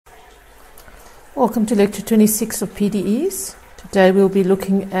Welcome to lecture 26 of PDEs. Today we'll be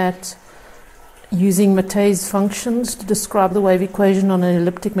looking at using Mathieu's functions to describe the wave equation on an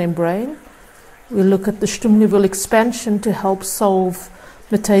elliptic membrane. We'll look at the Sturm-Liouville expansion to help solve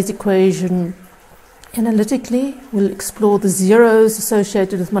Mathieu's equation analytically. We'll explore the zeros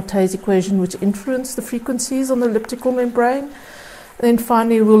associated with Mathieu's equation which influence the frequencies on the elliptical membrane. And then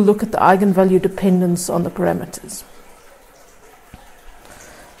finally we'll look at the eigenvalue dependence on the parameters.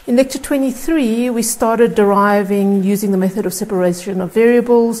 In lecture 23, we started deriving, using the method of separation of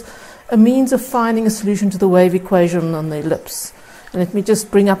variables, a means of finding a solution to the wave equation on the ellipse. And let me just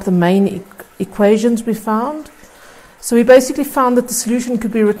bring up the main equations we found. So we basically found that the solution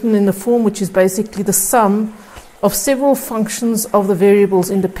could be written in the form which is basically the sum of several functions of the variables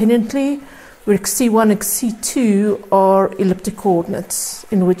independently, where x(c1) and x(c2) are elliptic coordinates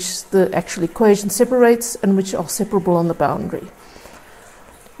in which the actual equation separates and which are separable on the boundary.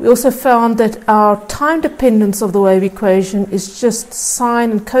 We also found that our time dependence of the wave equation is just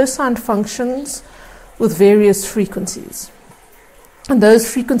sine and cosine functions with various frequencies. And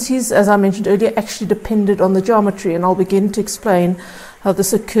those frequencies, as I mentioned earlier, actually depended on the geometry, and I'll begin to explain how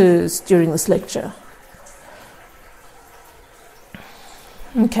this occurs during this lecture.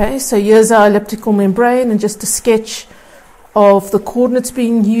 Okay, so here's our elliptical membrane and just a sketch of the coordinates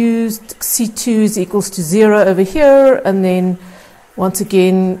being used. C2 is equals to 0 over here, and then once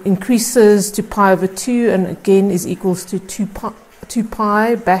again increases to pi over 2 and again is equals to 2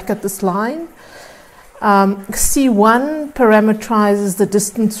 pi back at this line. C1 parameterizes the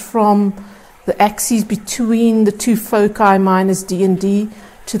distance from the axes between the two foci minus D and D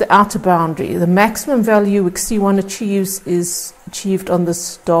to the outer boundary. The maximum value which C1 achieves is achieved on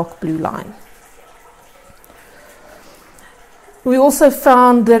this dark blue line. We also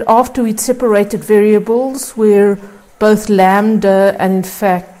found that after we'd separated variables where both lambda and in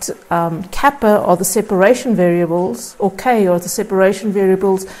fact kappa are the separation variables, or k are the separation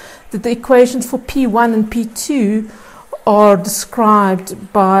variables, that the equations for P1 and P2 are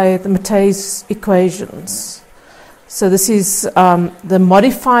described by the Mathieu's equations. So this is the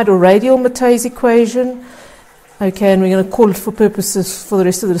modified or radial Mathieu's equation. Okay, and we're going to call it for purposes for the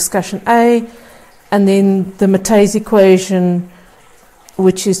rest of the discussion A, and then the Mathieu's equation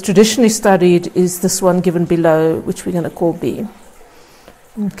which is traditionally studied is this one given below, which we're going to call B.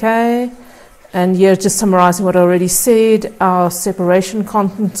 Okay, and here just summarizing what I already said, our separation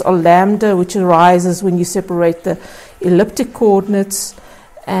constants are lambda, which arises when you separate the elliptic coordinates,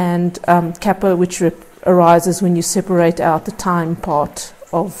 and kappa, which arises when you separate out the time part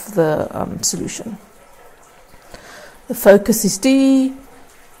of the solution. The focus is D,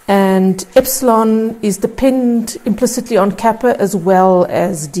 and epsilon is dependent implicitly on kappa as well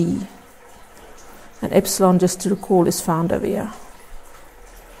as D. And epsilon, just to recall, is found over here.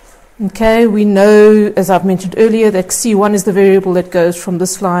 Okay, we know, as I've mentioned earlier, that C1 is the variable that goes from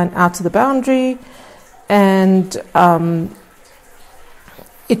this line out to the boundary, and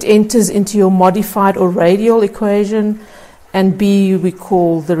it enters into your modified or radial equation, and B we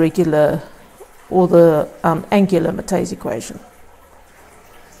call the regular or the angular Mathieu's equation.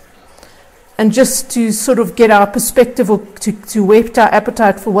 And just to sort of get our perspective or to whet our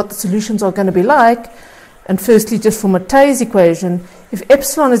appetite for what the solutions are going to be like, and firstly just for Mathieu's equation, if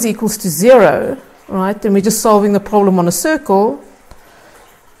epsilon is equals to 0, right, then we're just solving the problem on a circle,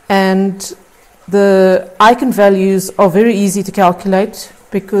 and the eigenvalues are very easy to calculate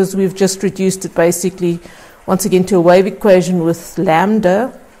because we've just reduced it basically once again to a wave equation with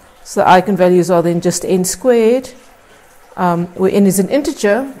lambda, so the eigenvalues are then just n squared, where n is an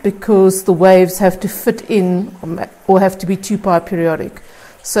integer because the waves have to fit in or have to be 2 pi periodic.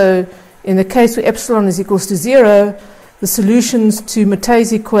 So in the case where epsilon is equals to 0, the solutions to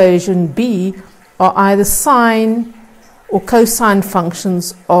Mathieu's equation B are either sine or cosine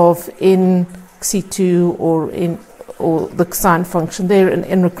functions of n c2 or the sine function there,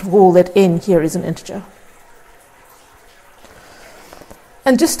 and recall that n here is an integer.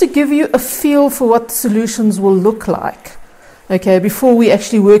 And just to give you a feel for what the solutions will look like, okay, before we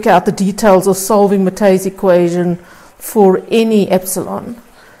actually work out the details of solving Mathieu's equation for any epsilon.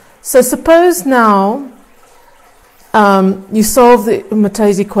 So suppose now you solve the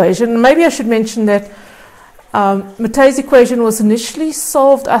Mathieu's equation. Maybe I should mention that Mathieu's equation was initially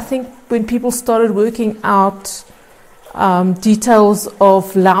solved, I think, when people started working out details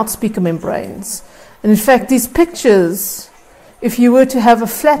of loudspeaker membranes. And in fact, these pictures, if you were to have a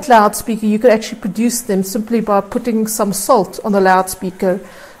flat loudspeaker, you could actually produce them simply by putting some salt on the loudspeaker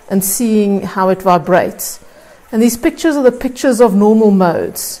and seeing how it vibrates. And these pictures are the pictures of normal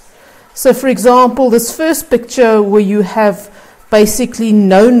modes. So for example, this first picture where you have basically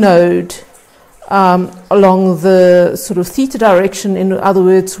no node along the sort of theta direction, in other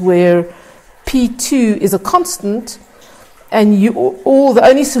words, where P2 is a constant, and the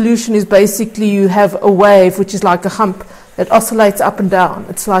only solution is basically you have a wave which is like a hump that oscillates up and down.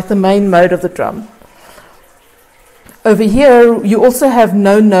 It's like the main mode of the drum. Over here, you also have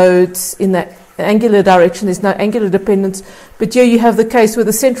no nodes in the angular direction. There's no angular dependence. But here you have the case where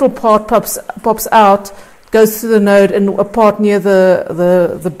the central part pops out, goes to the node, and a part near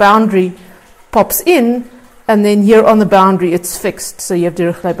the boundary pops in, and then here on the boundary it's fixed. So you have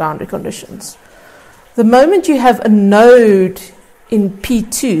Dirichlet boundary conditions. The moment you have a node in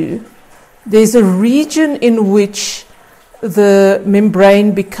P2, there's a region in which the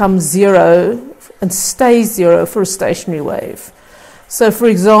membrane becomes zero and stays zero for a stationary wave. So for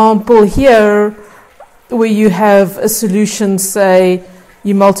example, here where you have a solution, say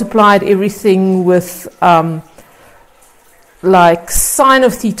you multiplied everything with like sine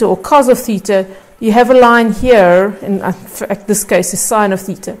of theta or cos of theta, you have a line here, in fact this case is sine of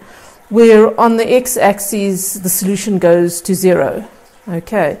theta, where on the x-axis the solution goes to zero.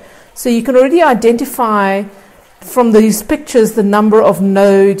 Okay, so you can already identify from these pictures the number of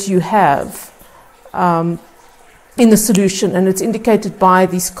nodes you have in the solution, and it's indicated by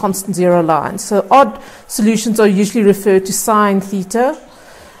these constant zero lines. So odd solutions are usually referred to sine theta,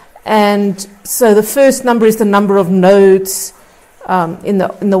 and so the first number is the number of nodes in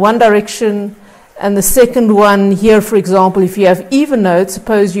the one direction. And the second one here, for example, if you have even nodes,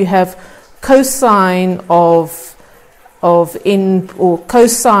 suppose you have cosine of n or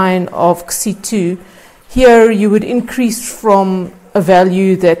cosine of C2, here you would increase from a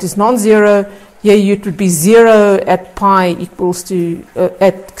value that is non-zero. Here it would be 0 at pi equals to,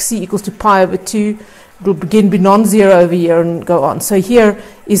 at C equals to pi over 2. It will begin be non-zero over here and go on. So here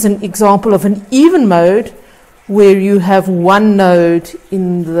is an example of an even mode where you have one node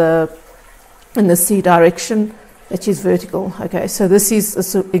in the C direction, which is vertical. Okay, so this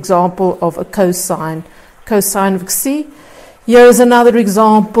is an example of a cosine of C. Here is another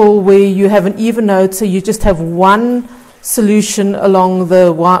example where you have an even node, so you just have one solution along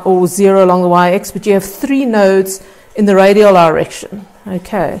the y, or 0 along the y-axis, but you have 3 nodes in the radial direction.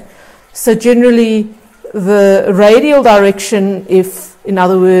 Okay, so generally the radial direction, if in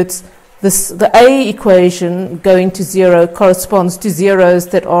other words the A equation going to 0 corresponds to zeros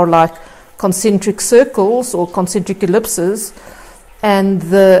that are like concentric circles or concentric ellipses, and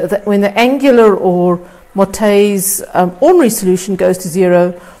when the angular or Motte's ordinary solution goes to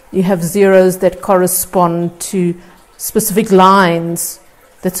 0, you have zeros that correspond to specific lines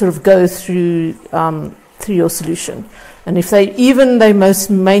that sort of go through your solution. And if they're even, they're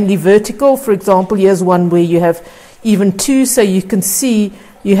mainly vertical. For example, here's one where you have even 2, so you can see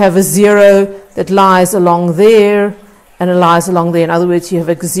you have a 0 that lies along there and it lies along there. In other words, you have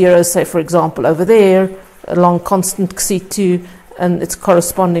a 0, say for example over there, along constant C2, and its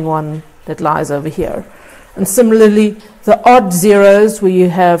corresponding one that lies over here. And similarly, the odd zeros where you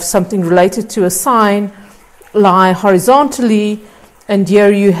have something related to a sine lie horizontally, and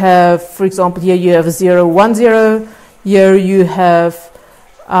here you have, for example, here you have a 0, 1, 0. Here you have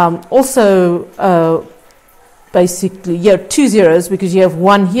also basically, 2 zeros, because you have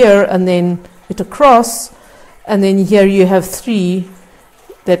 1 here and then it across, and then here you have 3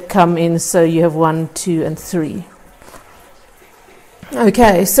 that come in, so you have 1, 2, and 3.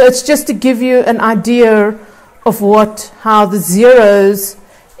 Okay, so it's just to give you an idea of how the zeros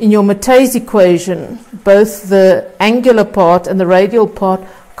in your Motte's equation, both the angular part and the radial part,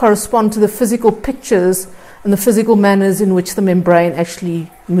 correspond to the physical pictures and the physical manners in which the membrane actually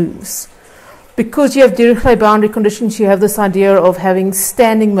moves. Because you have Dirichlet boundary conditions, you have this idea of having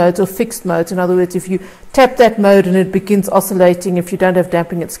standing modes or fixed modes. In other words, if you tap that mode and it begins oscillating, if you don't have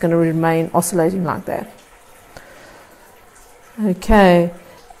damping, it's going to remain oscillating like that. Okay,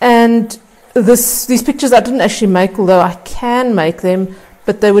 and these pictures I didn't actually make, although I can make them,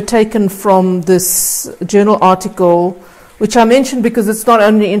 but they were taken from this journal article, which I mentioned because it's not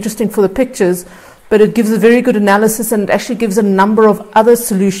only interesting for the pictures, but it gives a very good analysis, and it actually gives a number of other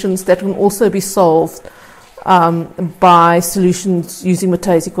solutions that can also be solved by solutions using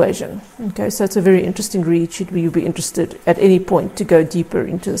Motte's equation. Okay, so it's a very interesting read, should you be interested at any point to go deeper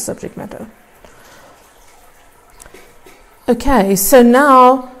into the subject matter. Okay, so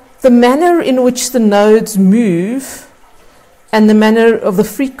now the manner in which the nodes move and the manner of the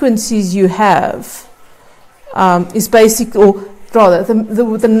frequencies you have is basic, or rather,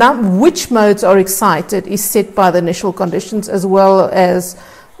 which modes are excited is set by the initial conditions as well as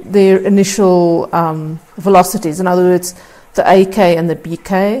their initial velocities. In other words, the AK and the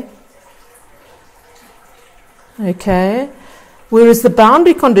BK. Okay. whereas the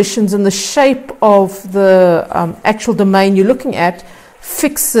boundary conditions and the shape of the actual domain you're looking at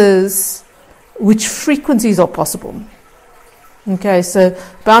fixes which frequencies are possible. Okay, so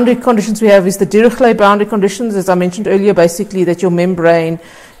boundary conditions we have is the Dirichlet boundary conditions, as I mentioned earlier, basically that your membrane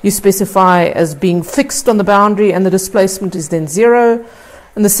you specify as being fixed on the boundary and the displacement is then 0.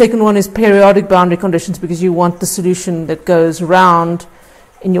 And the second one is periodic boundary conditions, because you want the solution that goes round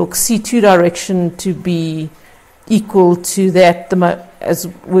in your C2 direction to be equal to that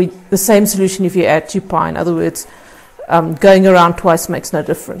the same solution if you add 2 pi. In other words, going around twice makes no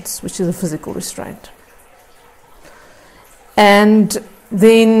difference, which is a physical restraint. And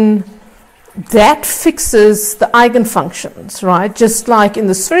then that fixes the eigenfunctions, right? Just like in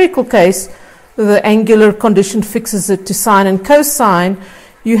the spherical case, the angular condition fixes it to sine and cosine.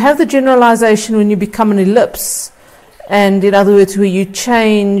 You have the generalization when you become an ellipse, and in other words, where you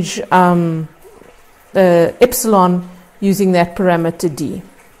change epsilon using that parameter d.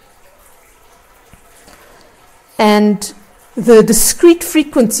 And the discrete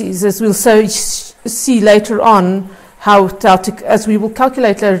frequencies, as we'll see later on, as we will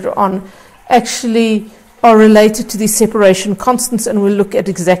calculate later on, actually are related to these separation constants, and we'll look at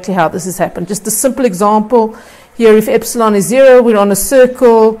exactly how this has happened. Just a simple example here: if epsilon is 0, we're on a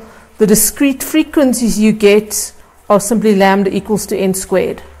circle. The discrete frequencies you get are simply lambda equals to n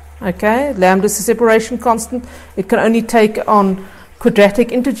squared. Okay, lambda is a separation constant. It can only take on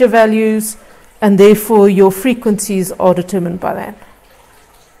quadratic integer values, and therefore your frequencies are determined by that.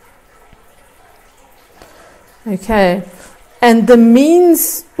 Okay, and the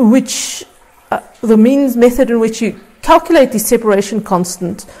means method in which you calculate these separation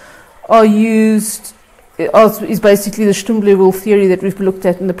constants are used is basically the Sturm-Liouville theory that we've looked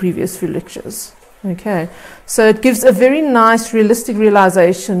at in the previous few lectures. Okay, so it gives a very nice realistic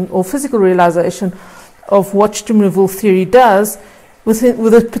realization or physical realization of what Sturm-Liouville theory does with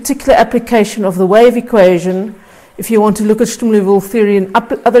a particular application of the wave equation. If you want to look at Sturm-Liouville theory and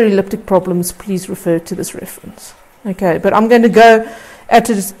other elliptic problems, please refer to this reference. Okay, but I'm going to go at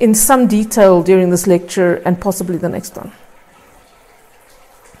it in some detail during this lecture and possibly the next one.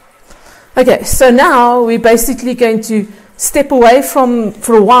 Okay, so now we're basically going to step away from,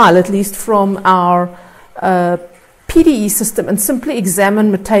 for a while at least, from our PDE system and simply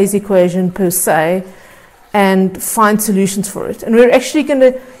examine Mathieu's equation per se and find solutions for it. And we're actually going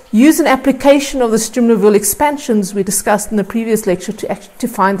to use an application of the Sturm-Liouville expansions we discussed in the previous lecture to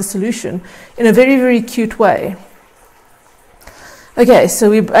find the solution in a very, very cute way. Okay,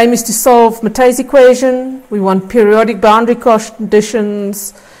 so our aim is to solve Mathieu's equation. We want periodic boundary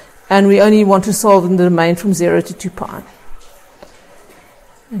conditions, and we only want to solve in the domain from 0 to 2 pi.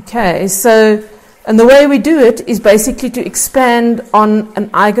 Okay, so, and the way we do it is basically to expand on an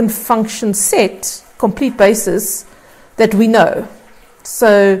eigenfunction set, complete basis, that we know.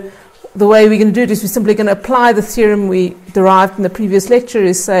 So the way we're going to do it is we're simply going to apply the theorem we derived in the previous lecture,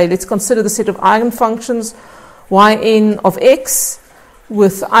 is say, let's consider the set of eigenfunctions yn of x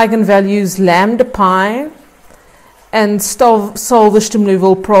with eigenvalues lambda pi, and solve the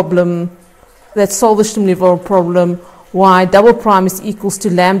Sturm-Liouville problem. Let's solve the Sturm-Liouville problem y double prime is equals to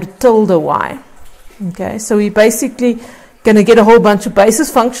lambda tilde y. Okay, so we're basically going to get a whole bunch of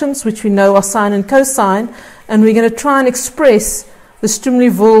basis functions, which we know are sine and cosine, and we're going to try and express the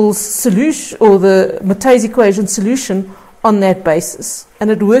Sturm-Liouville's solution, or the Mathieu's equation solution, on that basis.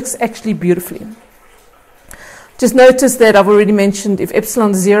 And it works actually beautifully. Just notice that I've already mentioned if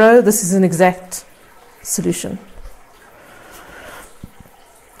epsilon is 0, this is an exact solution.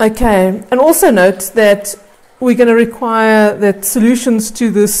 Okay, and also note that we're going to require that solutions to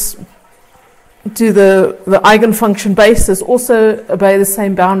this, to the eigenfunction basis, also obey the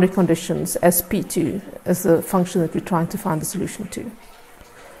same boundary conditions as P2, as the function that we're trying to find the solution to.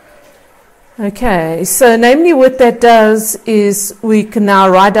 Okay, so namely what that does is we can now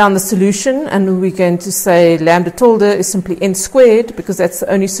write down the solution, and we're going to say lambda tilde is simply n squared, because that's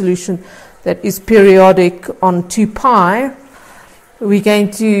the only solution that is periodic on 2 pi. We're going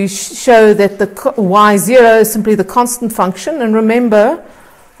to show that the y0 is simply the constant function, and remember,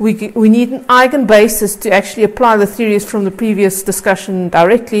 we need an eigenbasis to actually apply the theories from the previous discussion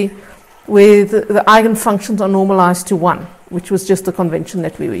directly, where the eigenfunctions are normalized to 1, which was just the convention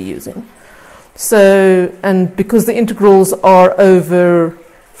that we were using. So, and because the integrals are over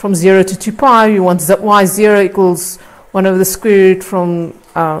from 0 to 2 pi, you want y0 equals 1 over the square root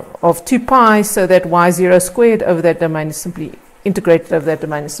of 2 pi, so that y0 squared over that domain is simply integrated over that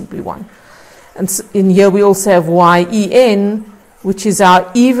domain is simply 1. And so in here we also have yen, which is our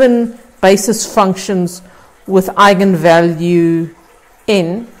even basis functions with eigenvalue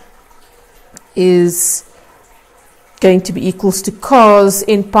n, is going to be equals to cos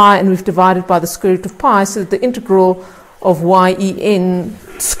n pi, and we've divided by the square root of pi, so that the integral of y-en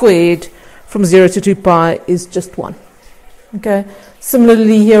squared from 0 to 2 pi is just 1. Okay.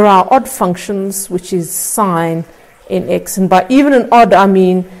 Similarly, here are odd functions, which is sine nx. And by even and odd, I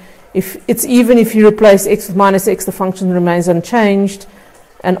mean if it's even if you replace x with minus x, the function remains unchanged.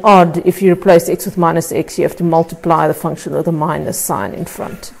 And odd, if you replace x with minus x, you have to multiply the function with a minus sign in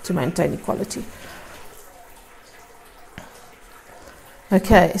front to maintain equality.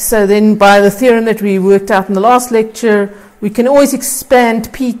 Okay, so then by the theorem that we worked out in the last lecture, we can always expand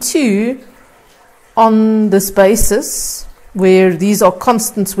P2 on this basis, where these are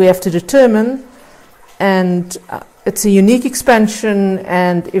constants we have to determine, and it's a unique expansion,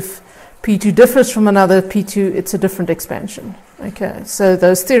 and if P2 differs from another P2, it's a different expansion. Okay, so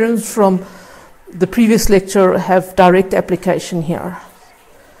those theorems from the previous lecture have direct application here.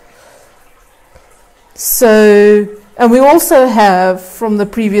 So, and we also have from the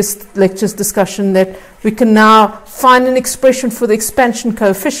previous lecture's discussion that we can now find an expression for the expansion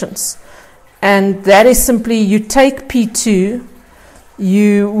coefficients. And that is simply you take P2,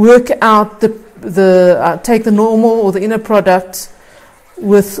 you work out take the normal or the inner product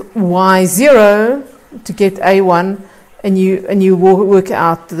with y0 to get a1, and you work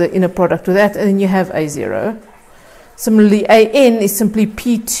out the inner product with that, and then you have a0. Similarly, an is simply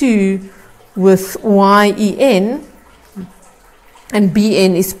P2 with yen, and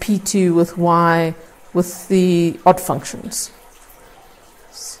bn is P2 with y with the odd functions.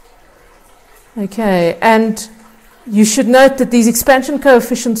 Okay, and you should note that these expansion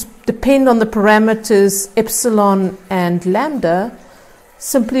coefficients depend on the parameters epsilon and lambda,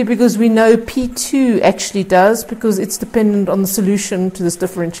 simply because we know P2 actually does, because it's dependent on the solution to this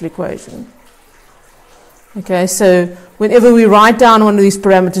differential equation. Okay, so whenever we write down one of these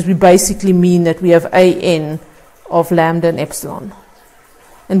parameters, we basically mean that we have an of lambda and epsilon,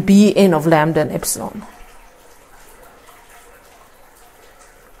 and bn of lambda and epsilon.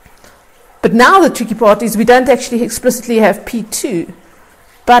 But now the tricky part is we don't actually explicitly have P2,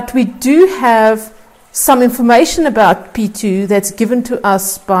 but we do have some information about P2 that's given to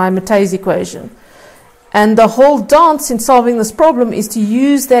us by Mathieu's equation. And the whole dance in solving this problem is to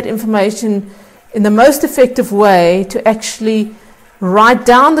use that information in the most effective way to actually write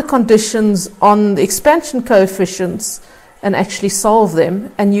down the conditions on the expansion coefficients and actually solve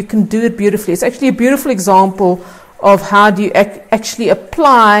them. And you can do it beautifully. It's actually a beautiful example of how do you actually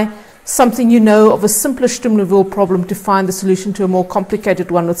apply something you know of a simpler Sturm-Liouville problem to find the solution to a more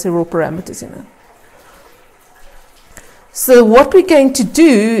complicated one with several parameters in it. So what we're going to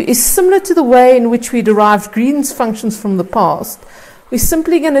do is similar to the way in which we derived Green's functions from the past. We're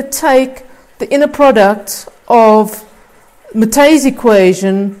simply going to take the inner product of Mathieu's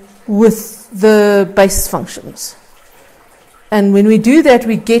equation with the basis functions. And when we do that,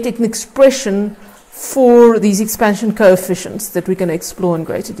 we get an expression for these expansion coefficients that we're going to explore in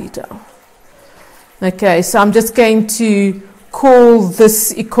greater detail. Okay, so I'm just going to call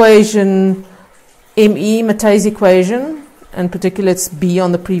this equation ME, Mathieu's equation, in particular it's B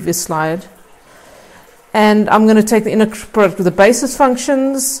on the previous slide. And I'm going to take the inner product with the basis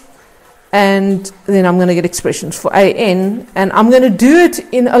functions, and then I'm going to get expressions for AN, and I'm going to do it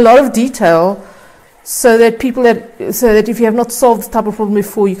in a lot of detail so that if you have not solved this type of problem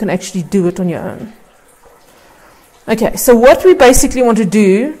before, you can actually do it on your own. Okay, so what we basically want to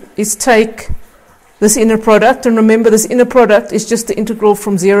do is take this inner product, and remember this inner product is just the integral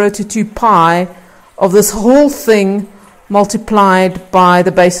from 0 to 2 pi of this whole thing multiplied by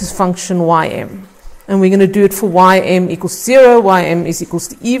the basis function ym. And we're going to do it for ym equals 0, ym is equals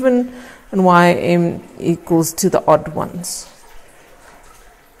to even, and ym equals to the odd ones.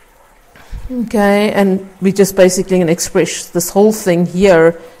 Okay, and we just basically going to express this whole thing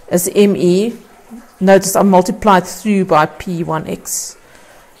here as me. Notice I multiplied through by p1x.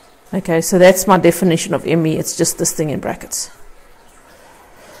 Okay, so that's my definition of me. It's just this thing in brackets.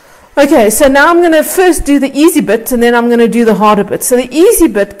 Okay, so now I'm going to first do the easy bit, and then I'm going to do the harder bit. So the easy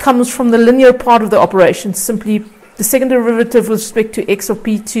bit comes from the linear part of the operation, simply the second derivative with respect to x of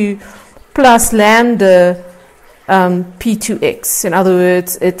p2 plus lambda p2x. In other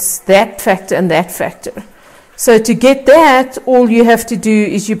words, it's that factor and that factor. So to get that, all you have to do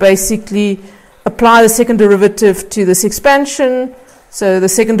is you basically apply the second derivative to this expansion. So the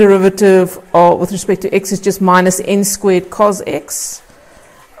second derivative with respect to x is just minus n squared cos x.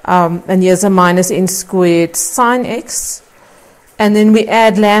 And here's a minus n squared sine x. And then we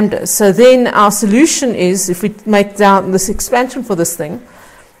add lambda. So then our solution is, if we make down this expansion for this thing,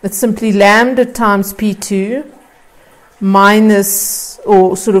 it's simply lambda times p2 minus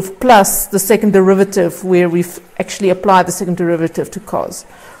or sort of plus the second derivative where we've actually applied the second derivative to cos.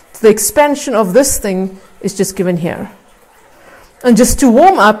 So the expansion of this thing is just given here. And just to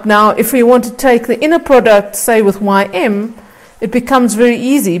warm up now, if we want to take the inner product, say with ym, it becomes very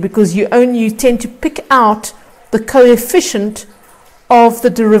easy because you tend to pick out the coefficient of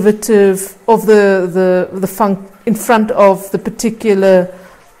the derivative of the in front of the particular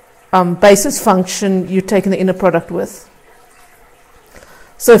basis function you're taking the inner product with.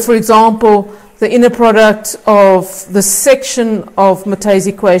 So, for example, the inner product of the section of Mathieu's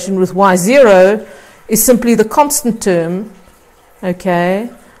equation with y0 is simply the constant term,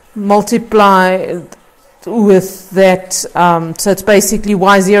 okay, multiplied with that. So it's basically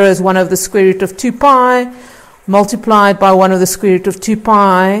y0 is 1 over the square root of 2 pi multiplied by 1 over the square root of 2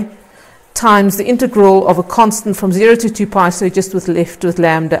 pi times the integral of a constant from 0 to 2 pi, so just left with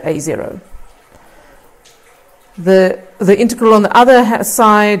lambda a0. The integral on the other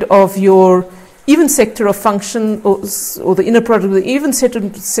side of your even sector of function, or the inner product of the even sector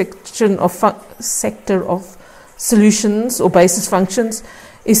of solutions or basis functions,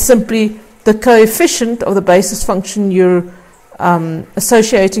 is simply the coefficient of the basis function you're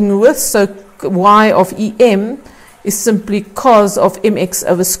associating with. So y of em is simply cos of mx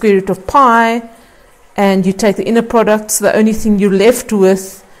over square root of pi, and you take the inner product, so the only thing you're left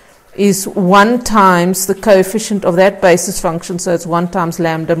with is 1 times the coefficient of that basis function, so it's 1 times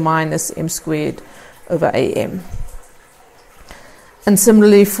lambda minus m squared over am. And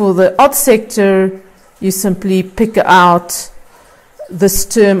similarly for the odd sector, you simply pick out this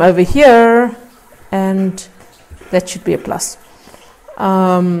term over here, and that should be a plus.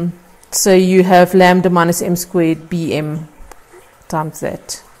 So you have lambda minus m squared bm times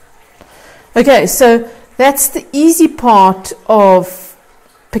that. Okay, so that's the easy part of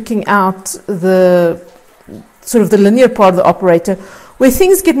picking out the sort of the linear part of the operator. Where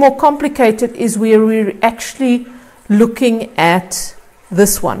things get more complicated is where we're actually looking at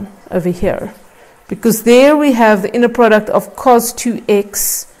this one over here. Because there we have the inner product of cos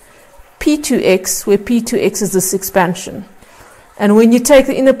 2x, p2x, where p2x is this expansion. And when you take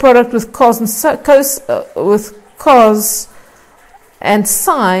the inner product with cos and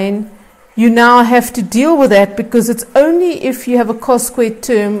sine, you now have to deal with that, because it's only if you have a cos squared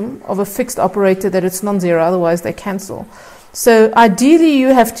term of a fixed operator that it's non-zero, otherwise they cancel. So ideally you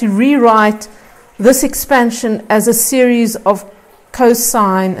have to rewrite this expansion as a series of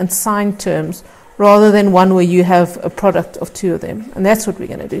cosine and sine terms, rather than one where you have a product of two of them. And that's what we're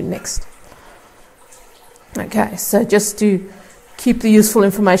going to do next. Okay, so just to keep the useful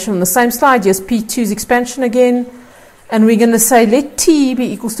information on the same slide, yes, P2's expansion again. And we're going to say let T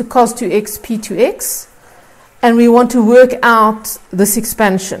be equals to cos 2x P2x. And we want to work out this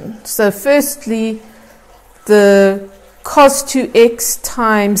expansion. So firstly, the cos 2x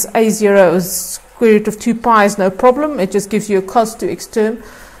times A0 is square root of 2 pi is no problem. It just gives you a cos 2x term.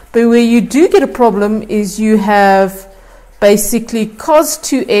 But where you do get a problem is you have basically cos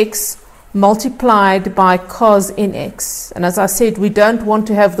 2x multiplied by cos nx. And as I said, we don't want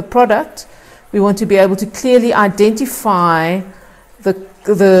to have the product. We want to be able to clearly identify the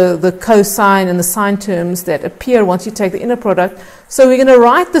cosine and the sine terms that appear once you take the inner product. So we're going to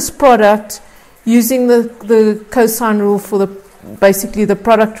write this product using the cosine rule for basically the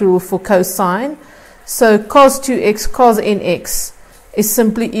product rule for cosine. So cos 2x cos nx is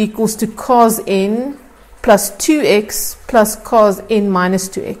simply equals to cos n plus 2x plus cos n minus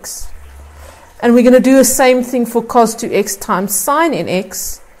 2x. And we're going to do the same thing for cos 2x times sine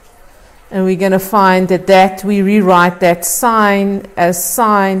nx. And we're going to find that we rewrite that sine as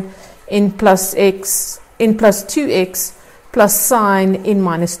sine n plus 2x plus sine n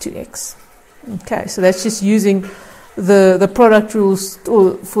minus 2x. Okay, so that's just using the product rules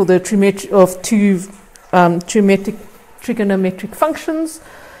for the two trigonometric functions.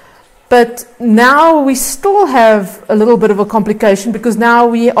 But now we still have a little bit of a complication, because now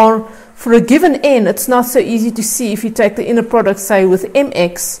we are, for a given n, it's not so easy to see if you take the inner product, say, with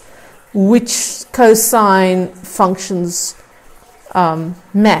mx, which cosine functions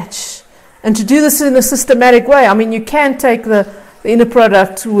match. And to do this in a systematic way, I mean, you can take the inner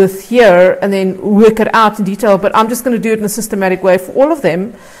product with here and then work it out in detail, but I'm just going to do it in a systematic way for all of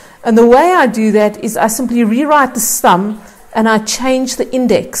them. And the way I do that is I simply rewrite the sum and I change the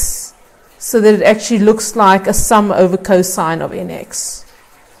index so that it actually looks like a sum over cosine of nx.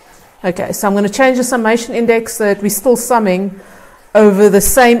 Okay, so I'm going to change the summation index so that we're still summing over the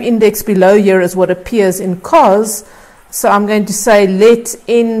same index below here as what appears in cos. So I'm going to say let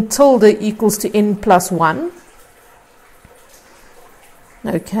n tilde equals to n plus 1.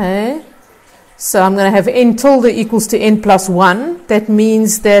 Okay. So I'm going to have n tilde equals to n plus 1. That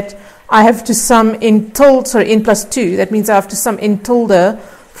means that I have to sum n tilde, sorry, n plus 2. That means I have to sum n tilde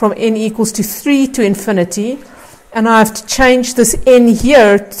from n equals to 3 to infinity. And I have to change this n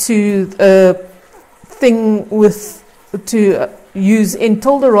here to a thing with, to use n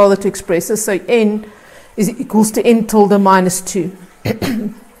tilde rather to express this. So n is equals to n tilde minus 2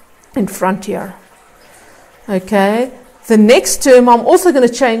 in front here. Okay. The next term, I'm also going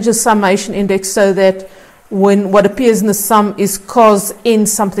to change the summation index so that when what appears in the sum is cos n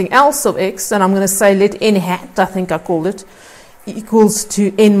something else of x, and I'm going to say let n hat, I think I called it, equals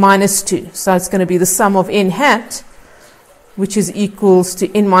to n minus 2. So it's going to be the sum of n hat, which is equals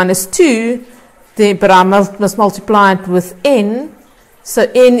to n minus 2, then, but I must multiply it with n. So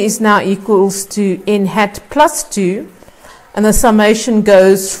n is now equals to n hat plus 2, and the summation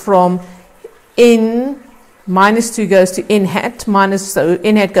goes from n minus 2 goes to n hat minus, so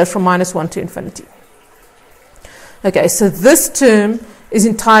n hat goes from minus 1 to infinity. Okay, so this term is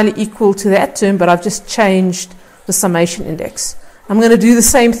entirely equal to that term, but I've just changed the summation index. I'm going to do the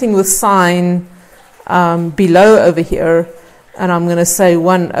same thing with sine below over here, and I'm going to say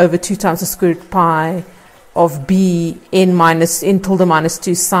 1 over 2 times the square root pi of b n minus n tilde minus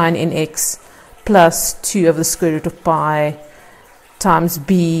 2 sine nx plus 2 over the square root of pi times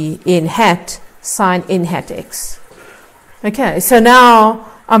b n hat sine n hat x. Okay, so now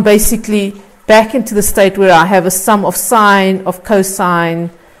I'm basically back into the state where I have a sum of sine, of cosine,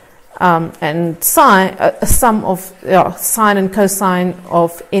 and sine, a sum of sine and cosine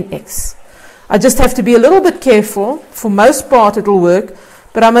of nx. I just have to be a little bit careful. For most part it will work,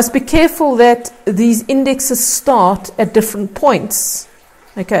 but I must be careful that these indexes start at different points.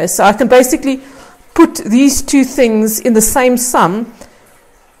 Okay, so I can basically put these two things in the same sum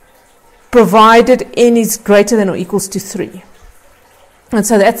provided n is greater than or equals to 3. And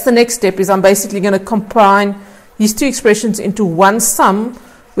so that's the next step, is I'm basically going to combine these two expressions into one sum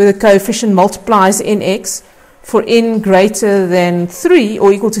where the coefficient multiplies nx for n greater than 3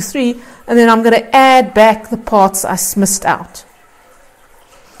 or equal to 3, and then I'm going to add back the parts I missed out.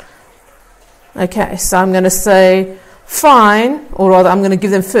 Okay, so I'm going to say fine, or rather I'm going to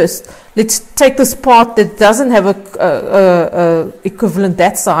give them first. Let's take this part that doesn't have a equivalent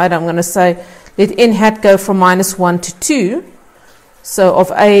that side. I'm going to say let n hat go from minus 1 to 2. So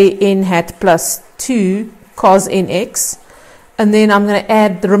of a n hat plus 2 cos nx. And then I'm going to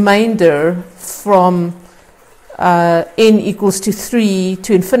add the remainder from n equals to 3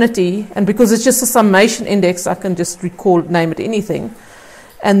 to infinity. And because it's just a summation index, I can just name it anything.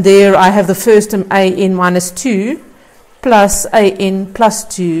 And there I have the first term a n minus 2 plus a n plus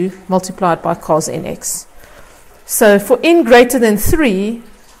 2 multiplied by cos nx. So for n greater than 3,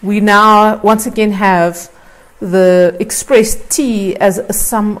 we now once again have the expressed t as a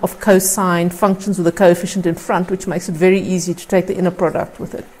sum of cosine functions with a coefficient in front, which makes it very easy to take the inner product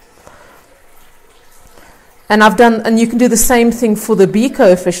with it. And you can do the same thing for the b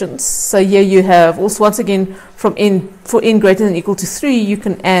coefficients. So here you have also once again from n, for n greater than or equal to 3, you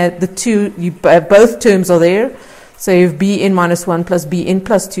can add the two, both terms are there. So you have bn minus 1 plus bn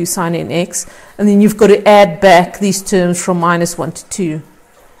plus 2 sine nx, and then you've got to add back these terms from minus 1 to 2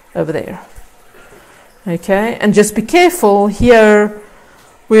 over there. Okay, and just be careful here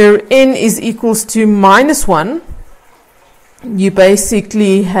where n is equals to minus 1, you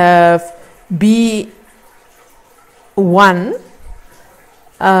basically have b1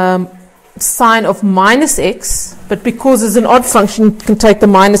 sine of minus x, but because it's an odd function, you can take the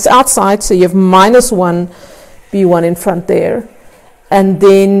minus outside, so you have minus 1 b1 in front there. And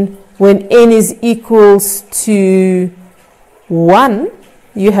then when n is equals to 1,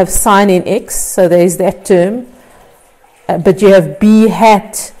 you have sine nx, so there's that term, but you have b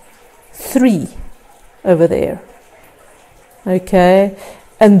hat 3 over there. Okay,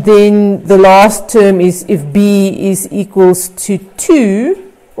 and then the last term is if b is equals to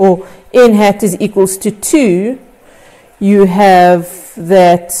 2, or n hat is equals to 2, you have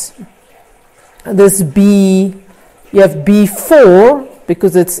that this b, you have b4,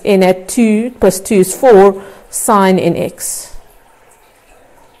 because it's n at 2 plus 2 is 4, sine nx.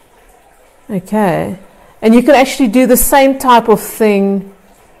 Okay, and you can actually do the same type of thing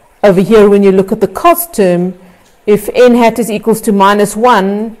over here when you look at the cos term. If n hat is equals to minus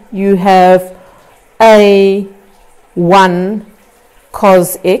 1, you have a 1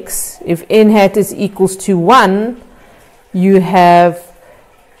 cos x. If n hat is equals to 1, you have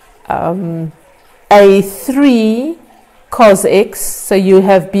a 3 cos x, so you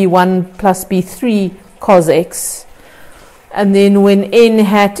have b1 plus b3 cos x. And then when n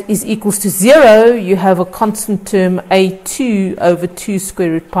hat is equals to 0, you have a constant term a2 over 2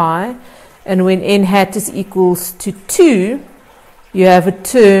 square root pi. And when n hat is equals to 2, you have a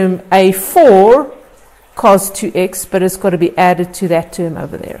term a4 cos 2x, but it's got to be added to that term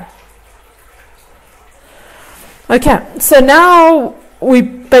over there. Okay, so now we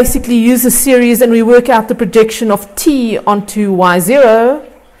basically use a series and we work out the projection of t onto y0,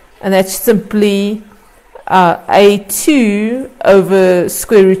 and that's simply a2 over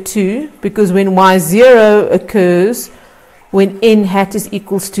square root 2, because when y0 occurs, when n hat is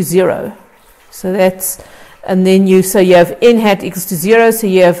equals to 0. So that's, and then you have n hat equals to 0, so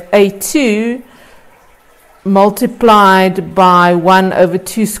you have a2 multiplied by 1 over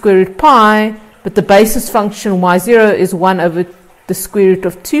 2 square root pi, but the basis function y0 is 1 over the square root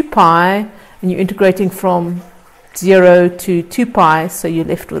of 2 pi, and you're integrating from 0 to 2 pi, so you're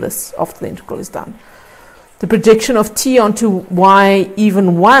left with this after the integral is done. The projection of t onto y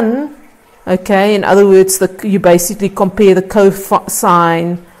even 1, okay, in other words, you basically compare the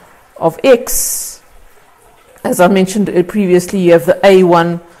cosine of x. As I mentioned previously, you have the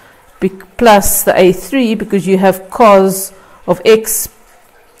a1 plus the a3, because you have cos of x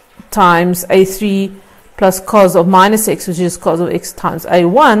times a3 plus cos of minus x, which is cos of x times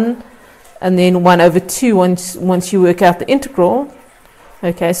a1, and then 1 over 2 once you work out the integral.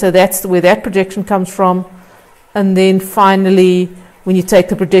 Okay, so that's where that projection comes from. And then finally, when you take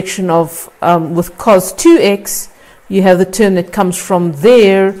the projection of with cos 2x, you have the term that comes from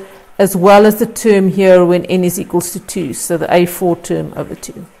there, as well as the term here when n is equals to 2, so the a4 term over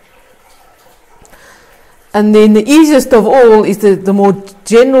 2. And then the easiest of all is the more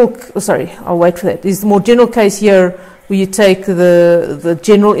general, I'll wait for that, is the more general case here, where you take the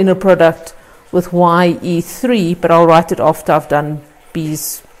general inner product with ye3, but I'll write it after I've done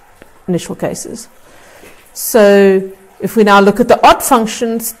B's initial cases. So if we now look at the odd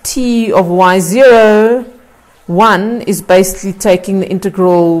functions, t of y0, 1 is basically taking the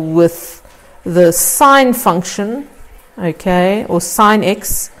integral with the sine function, okay, or sine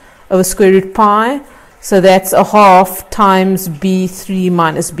x over square root pi. So that's a half times b3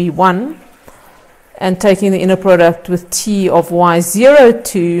 minus b1. And taking the inner product with t of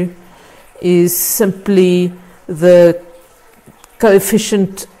y02 is simply the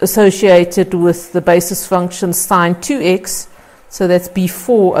coefficient associated with the basis function sine 2x. So that's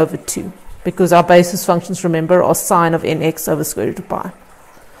b4 over 2, because our basis functions, remember, are sine of nx over square root of pi.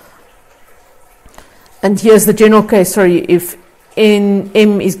 And here's the general case, if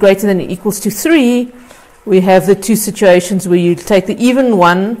m is greater than or equals to 3, we have the two situations where you take the even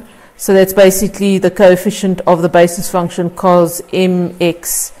one, so that's basically the coefficient of the basis function cos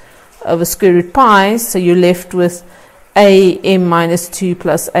mx over square root pi, so you're left with am minus 2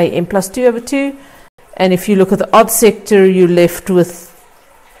 plus am plus 2 over 2. And if you look at the odd sector, you're left with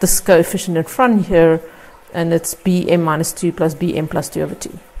this coefficient in front here, and it's bm minus 2 plus bm plus 2 over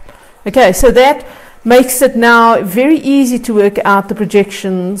 2. Okay, so that makes it now very easy to work out the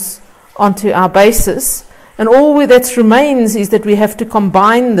projections onto our basis. And all that remains is that we have to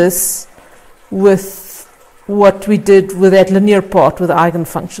combine this with what we did with that linear part with the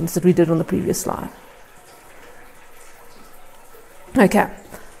eigenfunctions that we did on the previous slide. Okay,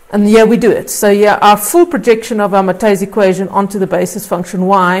 and yeah, we do it. So yeah, our full projection of our Mathieu's equation onto the basis function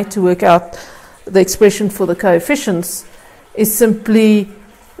y to work out the expression for the coefficients is simply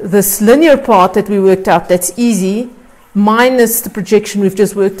this linear part that we worked out, that's easy, minus the projection we've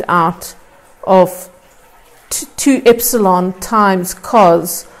just worked out of 2 epsilon times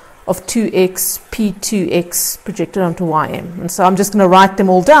cos of 2x p2x projected onto ym. And so I'm just going to write them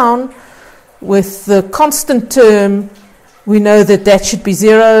all down. With the constant term, we know that that should be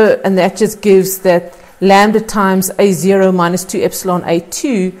 0, and that just gives that lambda times a0 minus 2 epsilon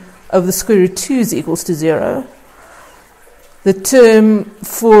a2 over the square root 2 is equals to 0. The term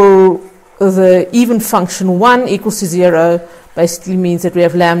for the even function 1 equals to 0 basically means that we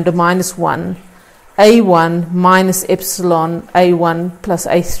have lambda minus 1, a1 minus epsilon a1 plus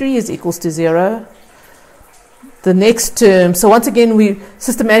a3 is equals to 0. The next term, so once again we're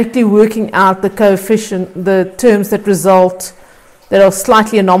systematically working out the coefficient, the terms that result, that are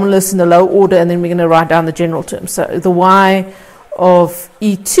slightly anomalous in the low order, and then we're going to write down the general term. So the y of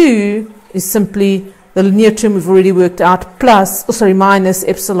e2 is simply the linear term we've already worked out plus, minus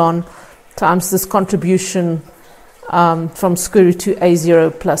epsilon times this contribution from square root 2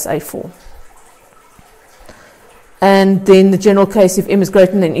 a0 plus a4. And then the general case, if m is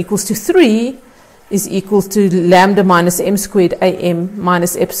greater than or equals to 3, is equal to lambda minus m squared am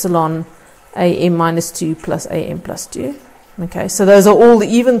minus epsilon am minus 2 plus am plus 2. Okay, so those are all the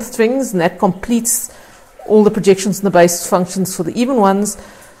even things, and that completes all the projections in the basis functions for the even ones.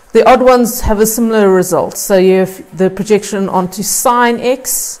 The odd ones have a similar result. So you have the projection onto sine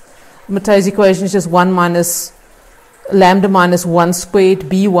x, Mathieu's equation is just 1 minus lambda minus 1 squared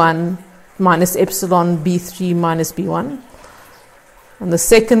b1 minus epsilon b3 minus b1. And the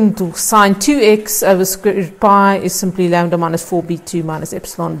second, sine 2x over square root pi, is simply lambda minus 4b2 minus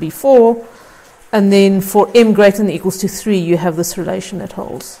epsilon b4. And then for m greater than or equals to 3, you have this relation that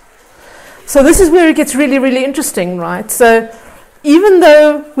holds. So this is where it gets really, really interesting, right? So even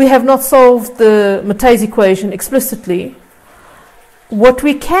though we have not solved the Mathieu's equation explicitly, what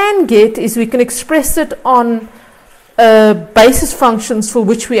we can get is we can express it on basis functions for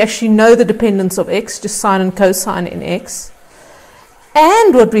which we actually know the dependence of x, just sine and cosine in x.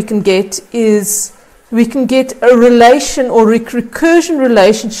 And what we can get is we can get a relation or recursion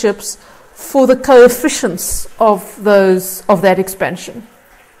relationships for the coefficients of that expansion.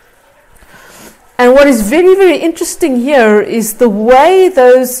 And what is very, very interesting here is the way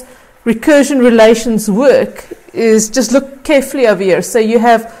those recursion relations work is, just look carefully over here. So you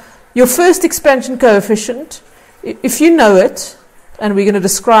have your first expansion coefficient. If you know it, and we're going to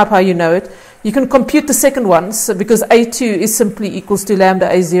describe how you know it, you can compute the second one, so because A2 is simply equals to lambda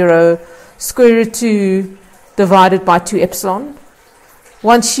A0 square root 2 divided by 2 epsilon.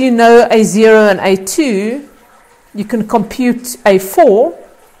 Once you know A0 and A2, you can compute A4,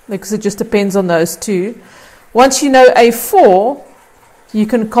 because it just depends on those two. Once you know A4, you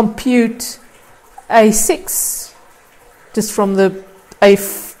can compute A6, just from the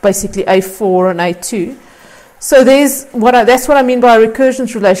basically A4 and A2. So that's what I mean by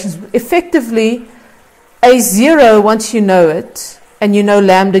recursion relations. Effectively, A0, once you know it, and you know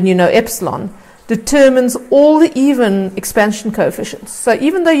lambda and you know epsilon, determines all the even expansion coefficients. So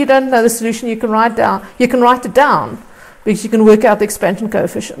even though you don't know the solution, you can write it down, because you can work out the expansion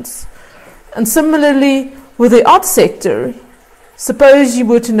coefficients. And similarly, with the odd sector, suppose you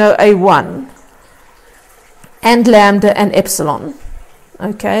were to know A1 and lambda and epsilon.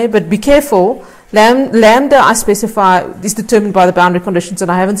 Okay, but be careful. Lambda, I specify, is determined by the boundary conditions, and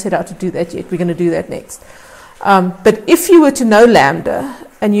I haven't set out to do that yet. We're going to do that next. But if you were to know lambda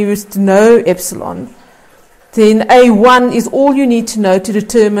and you were to know epsilon, then A1 is all you need to know to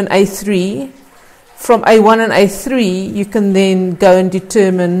determine A3. From A1 and A3, you can then go and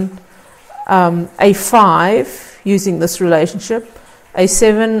determine A5 using this relationship,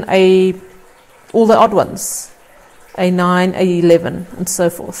 A7, all the odd ones, A9, A11, and so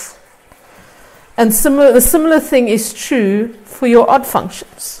forth. And the similar thing is true for your odd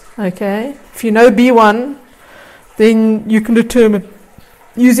functions. Okay, if you know B1, then you can determine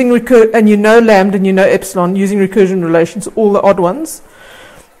using and you know lambda and you know epsilon using recursion relations all the odd ones,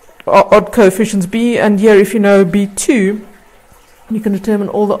 odd coefficients B. And here, if you know B2, you can determine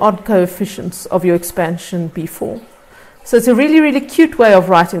all the odd coefficients of your expansion B4. So it's a really, really cute way of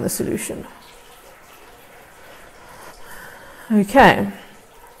writing the solution. Okay.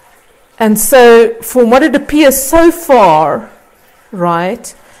 And so, from what it appears so far,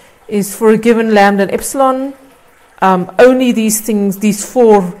 right, is for a given lambda and epsilon, only these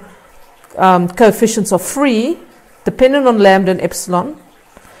four coefficients are free, dependent on lambda and epsilon,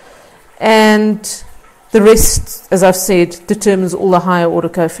 and the rest, as I've said, determines all the higher order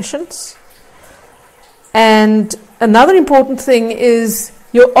coefficients. And another important thing is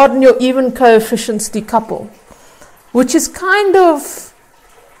your odd and your even coefficients decouple, which is kind of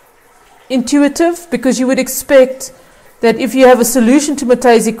intuitive, because you would expect that if you have a solution to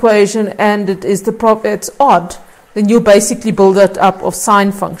Mathieu's equation and it's odd, then you'll basically build it up of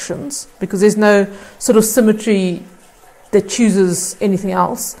sine functions, because there's no sort of symmetry that chooses anything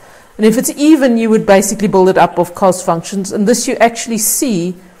else. And if it's even, you would basically build it up of cos functions, and this you actually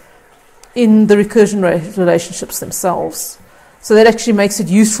see in the recursion relationships themselves. So that actually makes it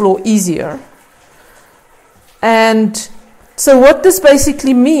useful or easier. And so what this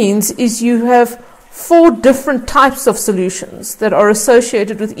basically means is you have 4 different types of solutions that are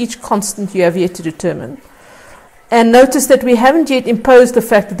associated with each constant you have yet to determine. And notice that we haven't yet imposed the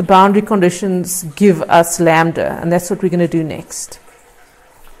fact that the boundary conditions give us lambda, and that's what we're going to do next.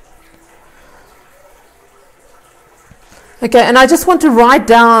 Okay, and I just want to write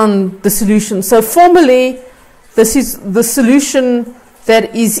down the solution. So formally, this is the solution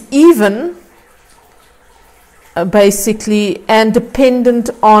that is even, basically, and dependent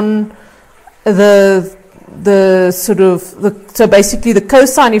on so basically the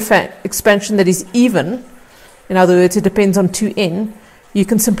cosine expansion that is even. In other words, it depends on 2n. You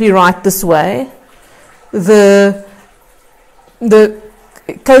can simply write this way: the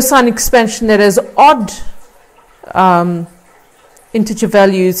cosine expansion that has odd integer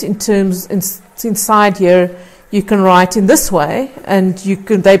values inside here, you can write in this way, and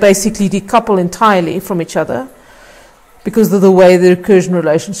they basically decouple entirely from each other. because of the way the recursion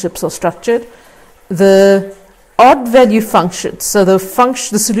relationships are structured. The odd value functions, so the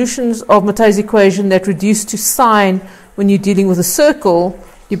solutions of Mathieu's equation that reduce to sign when you're dealing with a circle,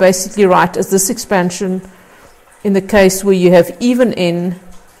 you basically write as this expansion in the case where you have even n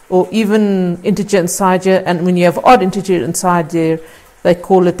or even integer inside here, and when you have odd integer inside there, they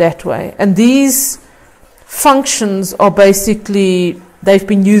call it that way. And these functions are basically, they've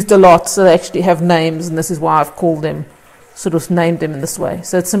been used a lot, so they actually have names, and this is why I've called them, sort of named them in this way.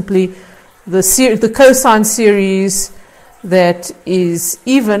 So it's simply the cosine series that is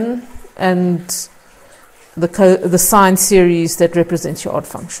even, and the sine series that represents your odd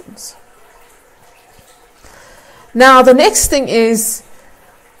functions. Now the next thing is,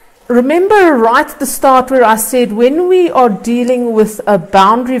 remember right at the start where I said when we are dealing with a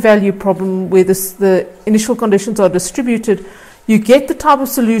boundary value problem where the initial conditions are distributed, you get the type of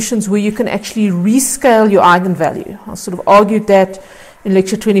solutions where you can actually rescale your eigenvalue. I sort of argued that in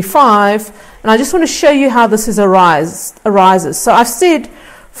lecture 25, and I just want to show you how this arises. So I've said,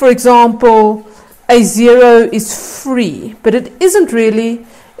 for example, A0 is free, but it isn't really.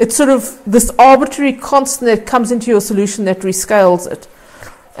 It's sort of this arbitrary constant that comes into your solution that rescales it.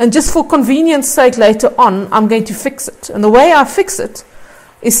 And just for convenience sake later on, I'm going to fix it. And the way I fix it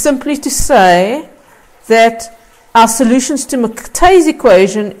is simply to say that our solutions to Mathieu's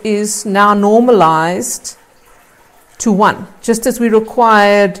equation is now normalized to 1, just as we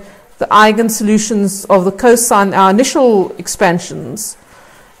required the eigensolutions of the cosine, our initial expansions,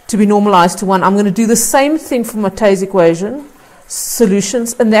 to be normalized to 1. I'm going to do the same thing for Mathieu's equation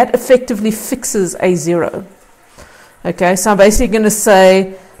solutions, and that effectively fixes A0. Okay, so I'm basically going to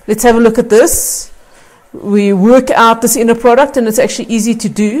say, let's have a look at this. We work out this inner product, and it's actually easy to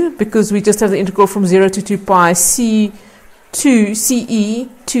do because we just have the integral from 0 to 2 pi c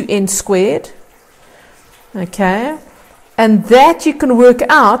to n squared. Okay, and that you can work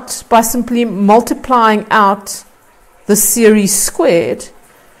out by simply multiplying out the series squared.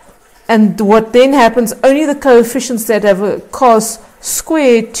 And what then happens, only the coefficients that have a cos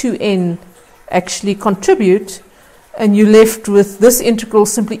squared 2n actually contribute, and you're left with this integral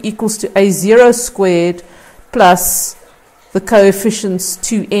simply equals to A0 squared plus the coefficients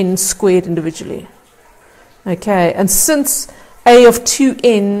 2n squared individually. Okay, and since A of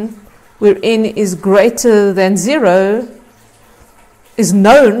 2n, where n is greater than 0, is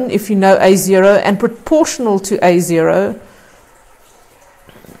known if you know A0 and proportional to A0,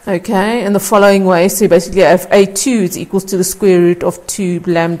 okay, in the following way, so you basically have A2 is equals to the square root of 2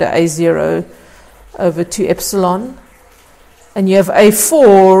 lambda A0 over 2 epsilon. And you have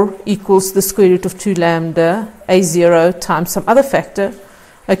A4 equals the square root of 2 lambda A0 times some other factor.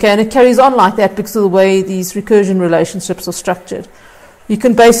 Okay, and it carries on like that because of the way these recursion relationships are structured. You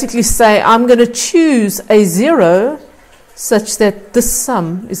can basically say, I'm going to choose A0 such that this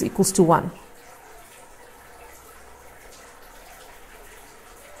sum is equals to 1.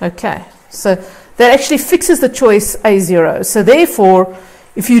 Okay, so that actually fixes the choice A0. So therefore,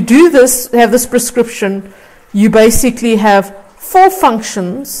 if you do this, have this prescription, you basically have 4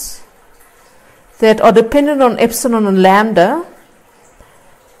 functions that are dependent on epsilon and lambda,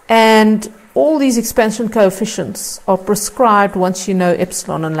 and all these expansion coefficients are prescribed once you know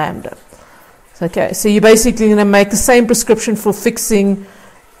epsilon and lambda. Okay, so you're basically going to make the same prescription for fixing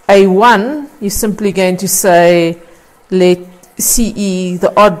A1. You're simply going to say, let CE,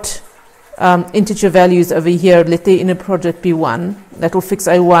 the odd integer values over here, let the inner product be 1. That will fix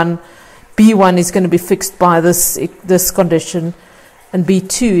A1. B1 is going to be fixed by this condition, and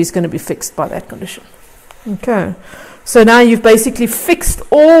B2 is going to be fixed by that condition. Okay, so now you've basically fixed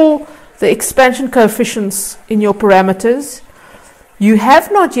all the expansion coefficients in your parameters. You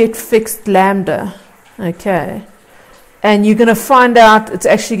have not yet fixed lambda, okay, and you're going to find out it's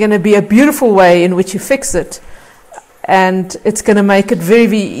actually going to be a beautiful way in which you fix it, and it's going to make it very,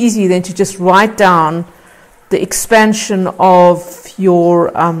 very easy then to just write down the expansion of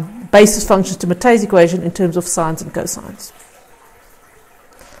your basis functions to Mathieu's equation in terms of sines and cosines.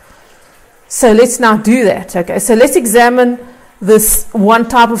 So let's now do that. Okay, so let's examine this one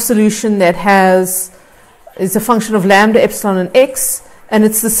type of solution that is a function of lambda, epsilon, and x, and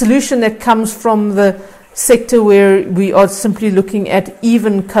it's the solution that comes from the sector where we are simply looking at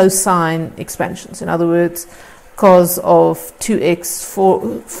even cosine expansions. In other words, cos of 2x,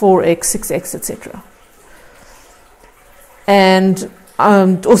 4x, 6x, etc. And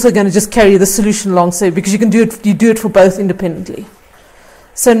I'm also going to just carry the solution along, so because you do it for both independently.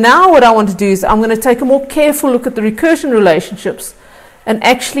 So now what I want to do is I'm going to take a more careful look at the recursion relationships and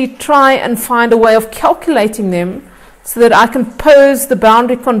actually try and find a way of calculating them so that I can pose the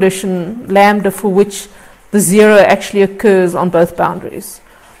boundary condition lambda for which the 0 actually occurs on both boundaries.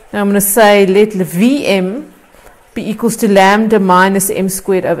 Now I'm going to say let Vm be equals to lambda minus m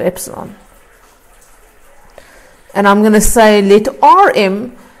squared over epsilon. And I'm going to say let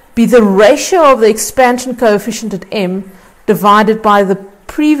Rm be the ratio of the expansion coefficient at m divided by the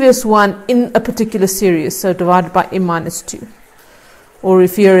previous one in a particular series, so divided by m minus 2. Or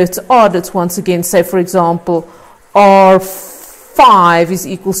if here it's odd, it's once again, say for example, R5 is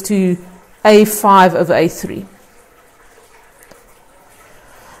equals to A5 over A3.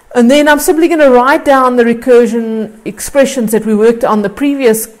 And then I'm simply going to write down the recursion expressions that we worked on the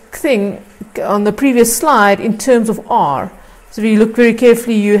previous thing, on the previous slide, in terms of R. So if you look very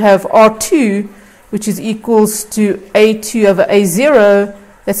carefully, you have R2, which is equals to A2 over A0.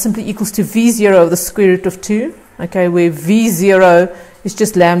 That simply equals to V0 over the square root of 2. Okay, where V0 is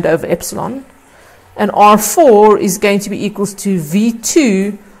just lambda over epsilon. And R4 is going to be equals to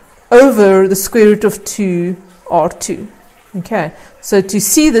V2 over the square root of 2 R2. Okay, so to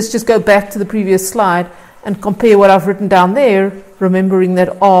see this, just go back to the previous slide and compare what I've written down there, remembering that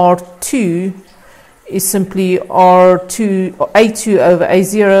R2 is simply R2 or A2 over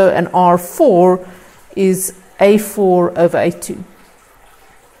A0 and R4 is A4 over A2.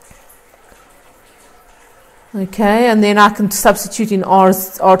 Okay, and then I can substitute in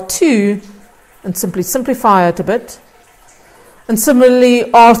R2 and simply simplify it a bit. And similarly,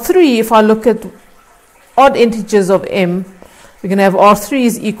 R3, if I look at odd integers of m, we're going to have R3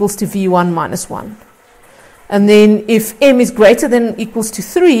 is equals to V1 minus 1. And then if m is greater than or equals to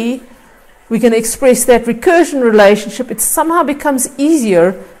 3, we can express that recursion relationship. It somehow becomes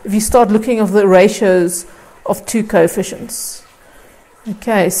easier if you start looking at the ratios of two coefficients.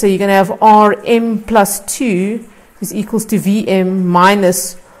 Okay, so you're going to have Rm plus 2 is equals to Vm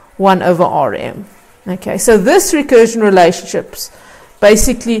minus 1 over Rm. Okay, so this recursion relationships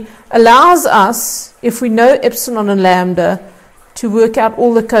basically allows us, if we know epsilon and lambda, to work out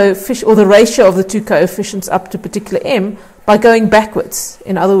all the coefficients or the ratio of the two coefficients up to particular m by going backwards.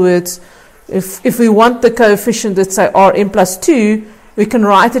 In other words, if we want the coefficient, let's say Rm plus 2, we can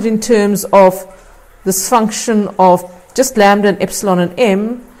write it in terms of this function of just lambda and epsilon and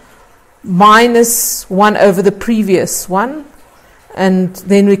m minus 1 over the previous one, and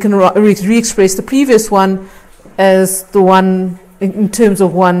then we can re-express the previous one as the one in terms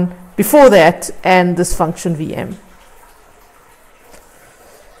of one before that and this function Vm.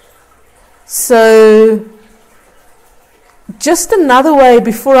 So just another way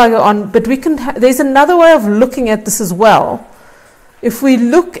before I go on, but we can there's another way of looking at this as well. If we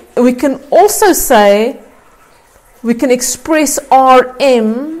look, we can also say we can express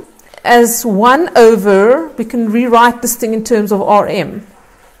Rm as 1 over, we can rewrite this thing in terms of Rm,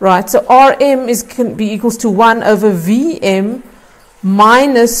 right? So Rm can be equals to 1 over Vm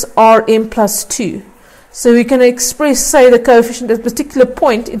minus Rm plus 2. So we can express, say, the coefficient at a particular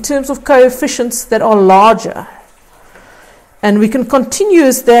point in terms of coefficients that are larger. And we can continue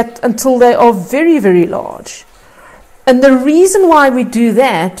as that until they are very, very large. And the reason why we do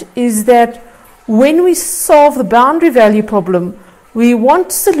that is that when we solve the boundary value problem, we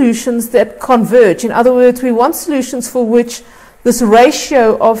want solutions that converge. In other words, we want solutions for which this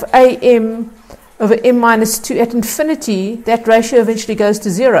ratio of Am over m minus 2 at infinity, that ratio eventually goes to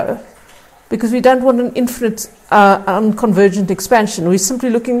 0. Because we don't want an infinite unconvergent expansion. We're simply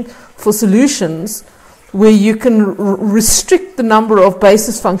looking for solutions where you can restrict the number of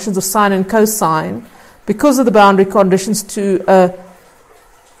basis functions of sine and cosine because of the boundary conditions to,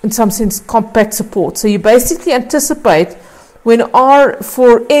 in some sense, compact support. So you basically anticipate when R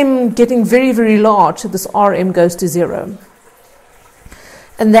for m getting very, very large, this Rm goes to 0.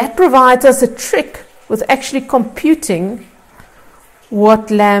 And that provides us a trick with actually computing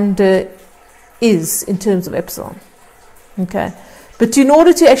what lambda is in terms of epsilon. Okay, but in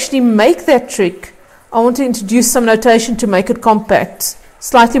order to actually make that trick, I want to introduce some notation to make it compact,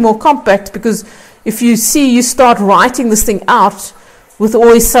 slightly more compact, because if you see, you start writing this thing out with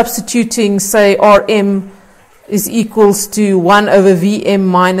always substituting, say, Rm is equals to 1 over Vm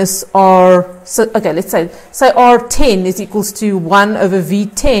minus R. So, okay, let's say R10 is equals to 1 over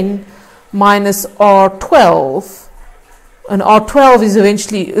V10 minus R12. And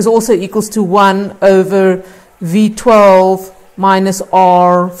R12 is also equals to 1 over V12 minus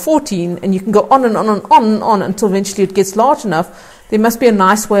R14. And you can go on and on and on and on until eventually it gets large enough. There must be a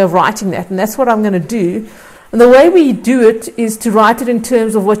nice way of writing that. And that's what I'm going to do. And the way we do it is to write it in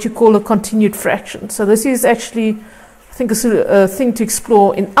terms of what you call a continued fraction. So this is actually, I think, a thing to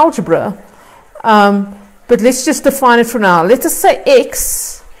explore in algebra. But let's just define it for now. Let us say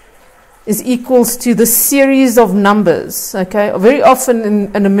x is equals to the series of numbers. Okay, very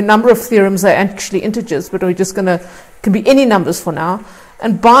often in a number of theorems they're actually integers, but we're just gonna, can be any numbers for now.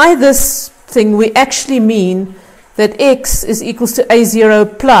 And by this thing we actually mean that x is equals to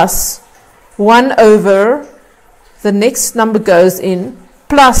a0 plus 1 over the next number goes in,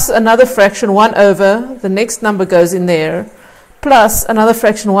 plus another fraction 1 over the next number goes in there, plus another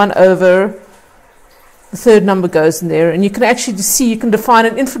fraction 1 over the third number goes in there. And you can actually see, you can define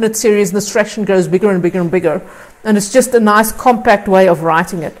an infinite series and this fraction grows bigger and bigger and bigger. And it's just a nice compact way of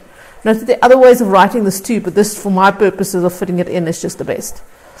writing it. Note that there are other ways of writing this too, but this, for my purposes of fitting it in, is just the best.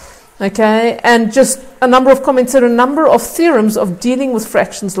 Okay, and just a number of comments, there are a number of theorems of dealing with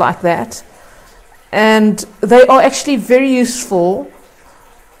fractions like that. And they are actually very useful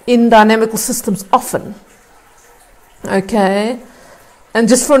in dynamical systems often. Okay. And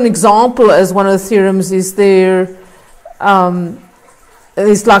just for an example, as one of the theorems is there,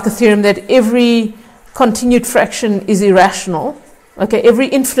 there's like a theorem that every continued fraction is irrational. Okay, every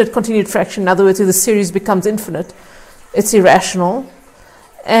infinite continued fraction, in other words, if the series becomes infinite, it's irrational.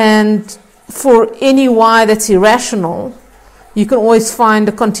 And for any y that's irrational, you can always find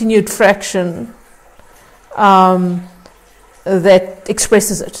a continued fraction that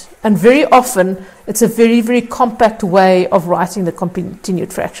expresses it. And very often, it's a very, very compact way of writing the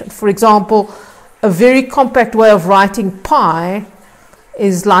continued fraction. For example, a very compact way of writing pi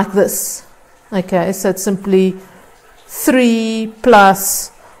is like this. Okay, so it's simply 3 plus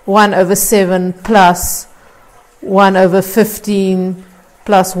 1 over 7 plus 1 over 15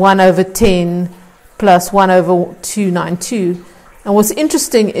 plus 1 over 10 plus 1 over 292. And what's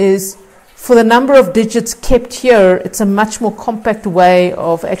interesting is, for the number of digits kept here, it's a much more compact way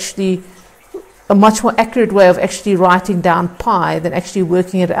of actually, a much more accurate way of actually writing down pi than actually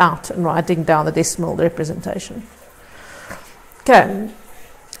working it out and writing down the decimal representation. Okay,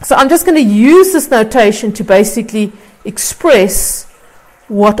 so I'm just going to use this notation to basically express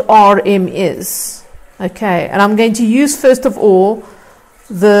what Rm is. Okay, and I'm going to use first of all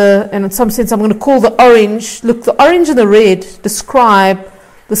and in some sense I'm going to call the orange, look, the orange and the red describe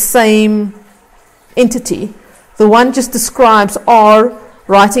the same entity. The one just describes R,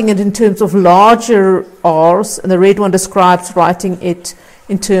 writing it in terms of larger R's, and the red one describes writing it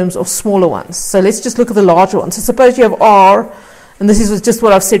in terms of smaller ones. So let's just look at the larger ones. So suppose you have R, and this is just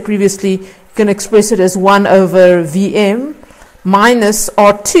what I've said previously, you can express it as 1 over Vm minus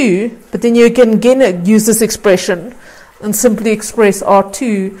R2, but then you can again use this expression and simply express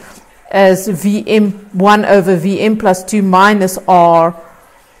R2 as Vm 1 over Vm plus 2 minus R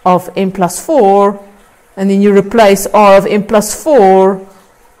of m plus 4, and then you replace R of m plus 4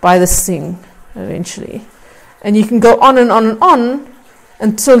 by this thing eventually. And you can go on and on and on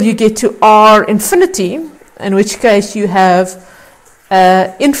until you get to R infinity, in which case you have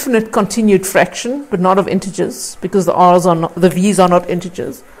infinite continued fraction, but not of integers, because the R's are not, the V's are not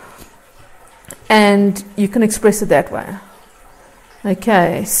integers. And you can express it that way.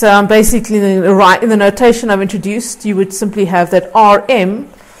 Okay, so I'm basically in the notation I've introduced, you would simply have that Rm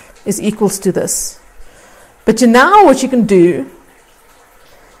is equals to this. But now what you can do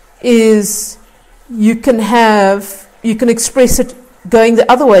is you can express it going the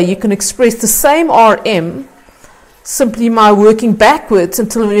other way. You can express the same Rm simply by working backwards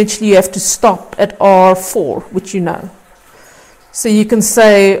until eventually you have to stop at R4, which you know. So you can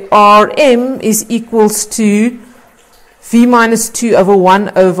say Rm is equals to V minus 2 over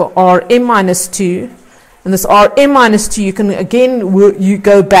 1 over Rm minus 2. And this Rm minus 2, you can again, you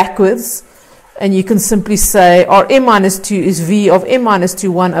go backwards, and you can simply say Rm minus 2 is V of m minus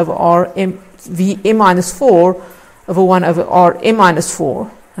 2, 1 over Rm, V m minus 4 over 1 over Rm minus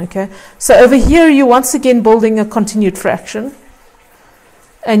 4. Okay, so over here you're once again building a continued fraction,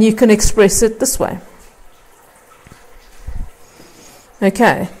 and you can express it this way.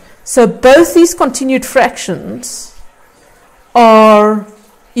 Okay, so both these continued fractions are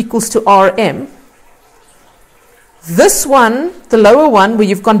equals to Rm. This one, the lower one, where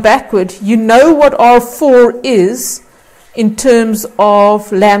you've gone backward, you know what R4 is in terms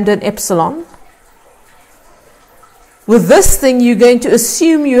of lambda and epsilon. With this thing, you're going to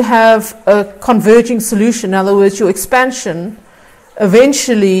assume you have a converging solution. In other words, your expansion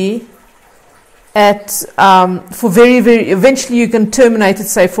eventually eventually you can terminate it,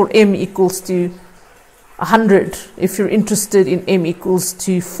 say, for m equals to 100, if you're interested in m equals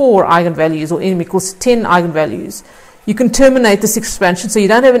to 4 eigenvalues or m equals to 10 eigenvalues. You can terminate this expansion, so you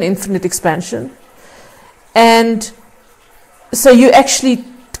don't have an infinite expansion. And so you actually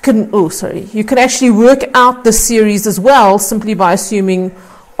you can actually work out the series as well, simply by assuming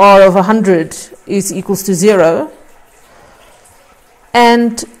R of 100 is equals to 0.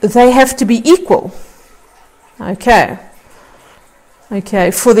 and they have to be equal. Okay,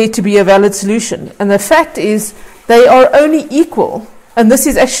 for there to be a valid solution. And the fact is, they are only equal, and this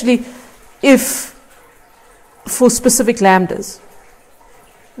is actually if for specific lambdas.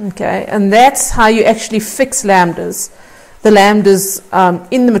 Okay, and that's how you actually fix lambdas. The lambdas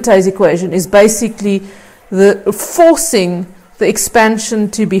in the Mathieu's equation is basically the forcing the expansion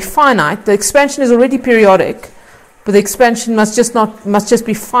to be finite. The expansion is already periodic, but the expansion must just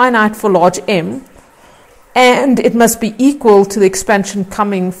be finite for large M, and it must be equal to the expansion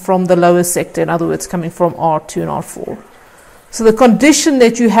coming from the lower sector, in other words, coming from R2 and R4. So the condition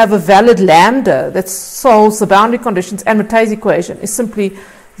that you have a valid lambda that solves the boundary conditions and Mathieu's equation is simply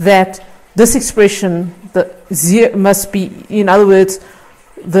that this expression, must be, in other words,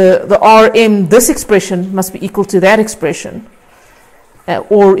 the Rm, this expression must be equal to that expression,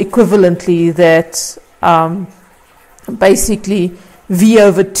 or equivalently that basically V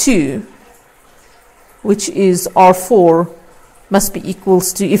over 2, which is R4, must be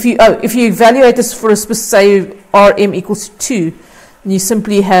equals to, if you evaluate this for a specific, say Rm equals to 2, and you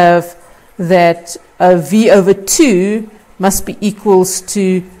simply have that V over 2 must be equals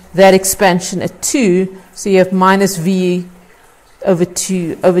to that expansion at 2, so you have minus V over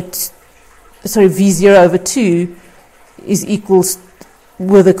 2 V0 over 2 is equals,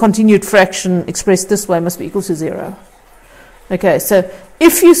 with a continued fraction expressed this way, must be equal to 0. Okay, so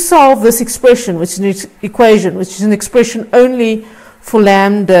if you solve this expression, which is an equation, which is an expression only for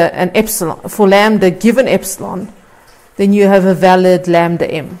lambda and epsilon, for lambda given epsilon, then you have a valid lambda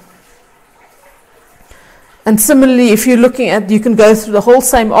M. And similarly, if you're looking at, you can go through the whole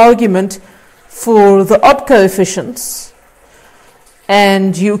same argument for the odd coefficients,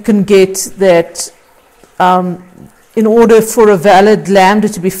 and you can get that in order for a valid lambda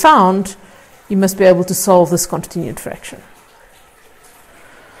to be found, you must be able to solve this continued fraction.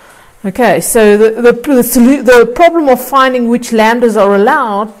 Okay, so the problem of finding which lambdas are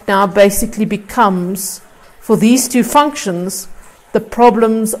allowed now basically becomes, for these two functions, the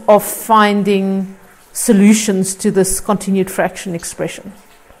problems of finding solutions to this continued fraction expression.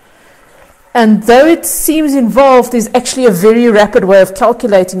 And though it seems involved, there's actually a very rapid way of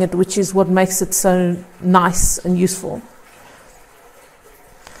calculating it, which is what makes it so nice and useful.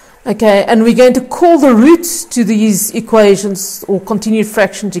 Okay, and we're going to call the roots to these equations, or continued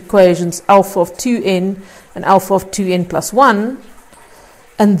fractions equations, alpha of 2n and alpha of 2n plus 1.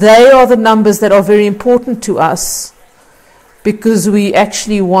 And they are the numbers that are very important to us, because we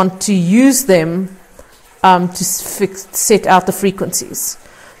actually want to use them to set out the frequencies.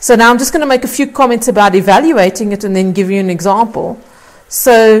 So now I'm just going to make a few comments about evaluating it and then give you an example.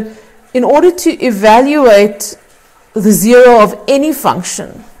 So in order to evaluate the zero of any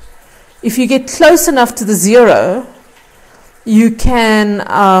function, if you get close enough to the zero, you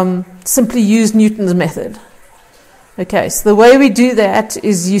can simply use Newton's method. Okay, so the way we do that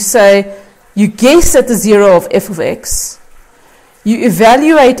is you say, you guess at the zero of f of x, you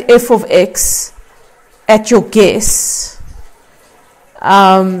evaluate f of x at your guess,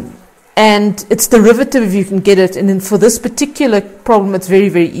 and its derivative if you can get it, and then for this particular problem it's very,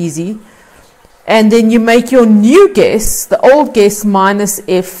 very easy. And then you make your new guess, the old guess, minus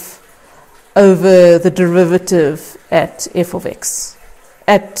f over the derivative at f of x,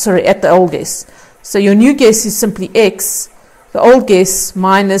 at the old guess. So your new guess is simply x, the old guess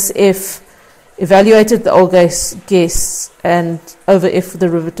minus f, evaluated the old guess, and over f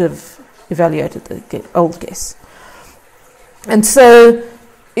derivative, evaluated the old guess. And so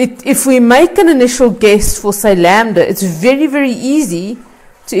if we make an initial guess for, say, lambda, it's very, very easy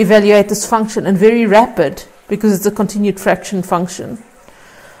to evaluate this function, and very rapid, because it's a continued fraction function.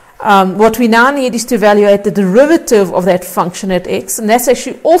 What we now need is to evaluate the derivative of that function at x, and that's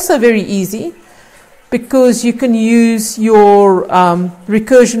actually also very easy, because you can use your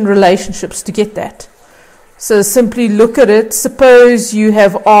recursion relationships to get that. So simply look at it. Suppose you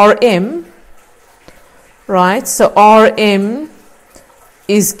have Rm, right? So Rm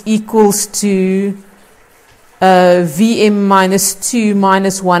is equals to Vm minus 2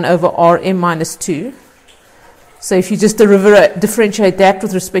 minus 1 over Rm minus 2. So if you just differentiate that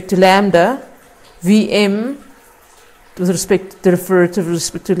with respect to lambda, Vm with respect to derivative with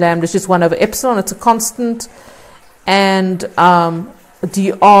respect to lambda is just 1 over epsilon, it's a constant, and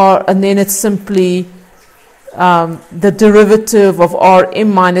dr, and then it's simply the derivative of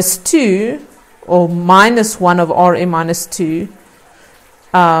Rm minus 2, or minus 1 over Rm minus 2,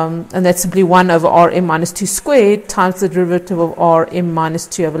 and that's simply 1 over Rm minus 2 squared times the derivative of Rm minus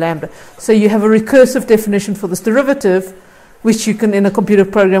 2 over lambda. So you have a recursive definition for this derivative, which you can in a computer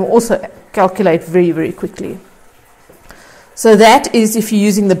program also calculate very, very quickly. So that is if you're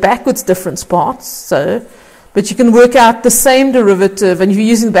using the backwards difference parts. So, but you can work out the same derivative, and if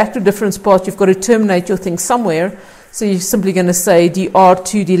you're using the backward difference part, you've got to terminate your thing somewhere. So you're simply going to say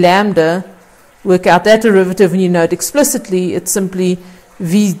dr2 d lambda, work out that derivative, and you note explicitly it's simply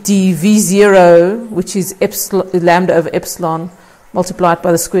v0, which is epsilon, lambda over epsilon, multiplied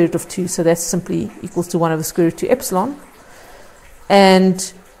by the square root of 2. So that's simply equals to 1 over the square root of 2 epsilon.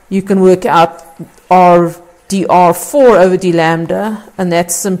 And you can work out dr4 over d lambda, and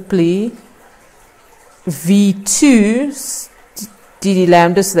that's simply v2 dd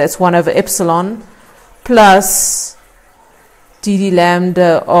lambda, so that's 1 over epsilon, plus dd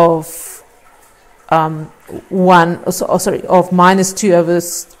lambda of of minus 2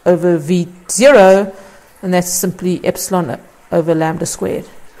 over v0, and that's simply epsilon over lambda squared.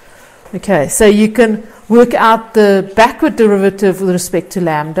 Okay, so you can work out the backward derivative with respect to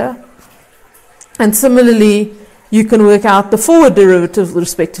lambda, and similarly you can work out the forward derivative with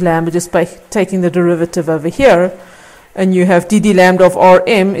respect to lambda just by taking the derivative over here, and you have dd lambda of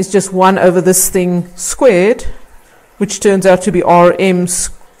rm is just 1 over this thing squared, which turns out to be rm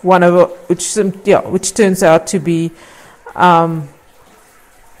 1 over, which turns out to be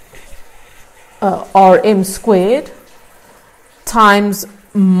rm squared times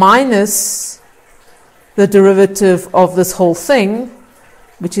minus the derivative of this whole thing,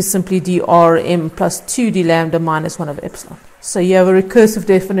 which is simply drm plus 2 d lambda minus 1 over epsilon. So you have a recursive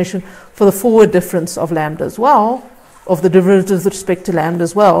definition for the forward difference of lambda as well, of the derivative with respect to lambda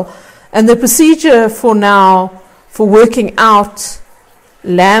as well. And the procedure for now, for working out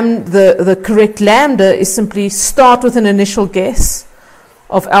the correct lambda, is simply start with an initial guess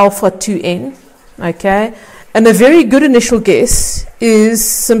of alpha 2n, okay? And a very good initial guess is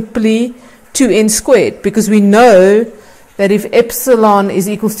simply 2n squared, because we know that if epsilon is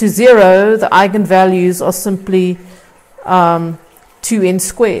equals to 0, the eigenvalues are simply 2n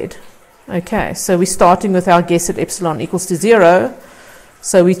squared. Okay, so we're starting with our guess at epsilon equals to 0.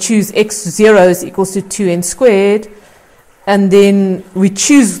 So we choose x0 is equals to 2n squared, and then we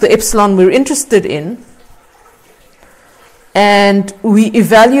choose the epsilon we're interested in, and we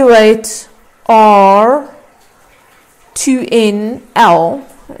evaluate r 2nl,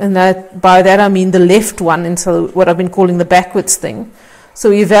 and that, by that I mean the left one, and so what I've been calling the backwards thing. So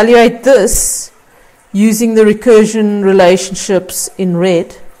we evaluate this using the recursion relationships in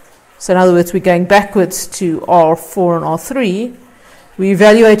red. So in other words, we're going backwards to R4 and R3. We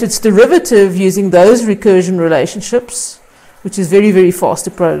evaluate its derivative using those recursion relationships, which is very, very fast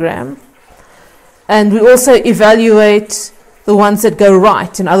to program. And we also evaluate the ones that go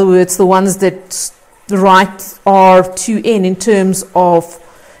right. In other words, the ones that right are 2n in terms of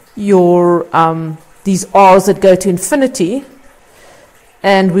your these r's that go to infinity.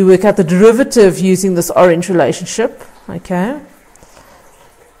 And we work out the derivative using this orange relationship. Okay.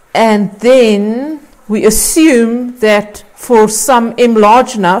 And then we assume that for some m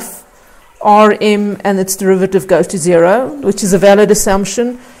large enough, Rm and its derivative goes to 0, which is a valid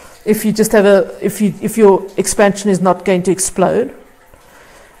assumption if you just have if your expansion is not going to explode.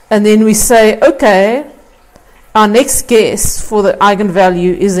 And then we say, okay, our next guess for the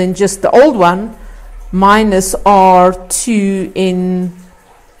eigenvalue is in just the old one minus R2 in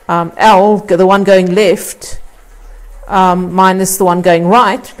L, the one going left, minus the one going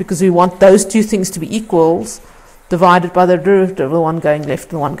right, because we want those two things to be equals, divided by the derivative of the one going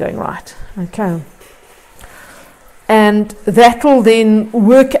left and the one going right. Okay. And that will then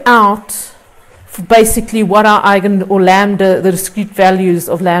work out for basically what our eigen or lambda, the discrete values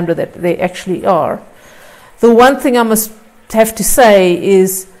of lambda that they actually are. The one thing I must have to say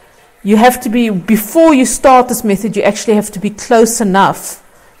is you have to be, before you start this method, you actually have to be close enough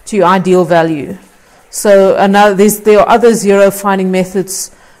to your ideal value. So there are other zero finding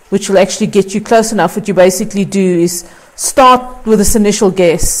methods which will actually get you close enough. What you basically do is start with this initial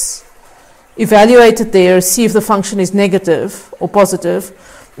guess, evaluate it there, see if the function is negative or positive,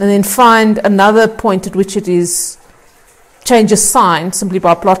 and then find another point at which it is, change a sign simply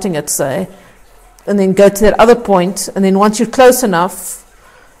by plotting it, say, and then go to that other point, and then once you're close enough,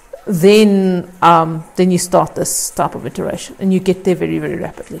 then you start this type of iteration, and you get there very, very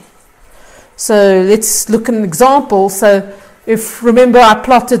rapidly. So let's look at an example. So if, remember, I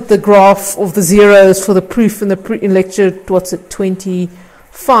plotted the graph of the zeros for the proof in lecture,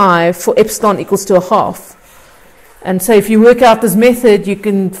 25, for epsilon equals to 1/2. And so if you work out this method, you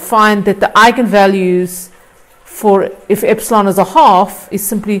can find that the eigenvalues for, if epsilon is 1/2, is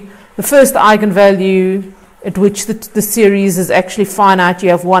simply the first eigenvalue at which the series is actually finite. You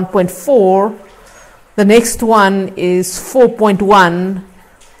have 1.4. The next one is 4.1.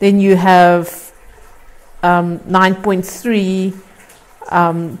 Then you have 9.3,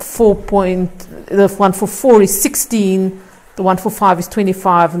 the one for 4 is 16, the one for 5 is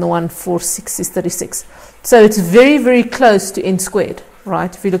 25, and the one for 6 is 36. So it's very, very close to n squared,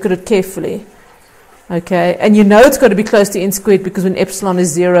 right, if you look at it carefully. Okay, and you know it's got to be close to n squared because when epsilon is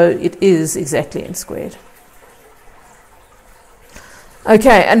 0, it is exactly n squared.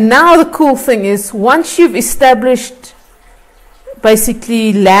 Okay, and now the cool thing is, once you've established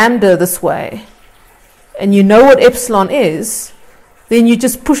basically lambda this way, and you know what epsilon is, then you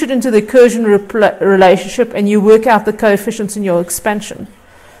just push it into the recursion relationship and you work out the coefficients in your expansion.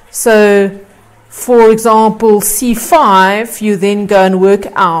 So, for example, C5, you then go and work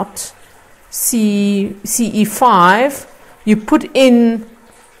out CE5, you put in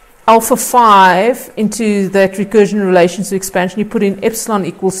alpha 5 into that recursion relationship expansion, you put in epsilon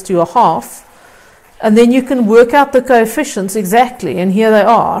equals to 1/2, and then you can work out the coefficients exactly, and here they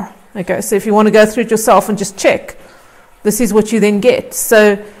are. Okay, so if you want to go through it yourself and just check, this is what you then get.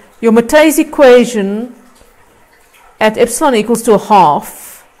 So your Mathieu's equation at epsilon equals to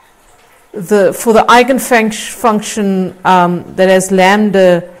 1/2, for the eigenfunction that has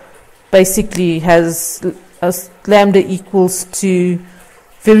lambda, basically has lambda equals to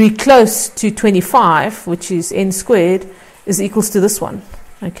very close to 25, which is n squared, is equals to this one.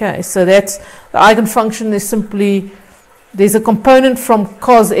 Okay, so that's the eigenfunction is simply, there's a component from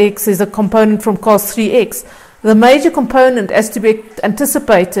cos x, there's a component from cos 3x. The major component, as to be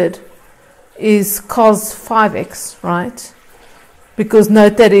anticipated, is cos 5x, right? Because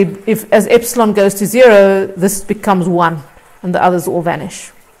note that if as epsilon goes to 0, this becomes 1, and the others all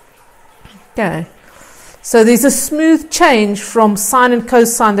vanish. Okay. So there's a smooth change from sine and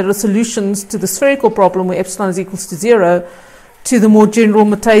cosine that are solutions to the spherical problem where epsilon is equals to 0 to the more general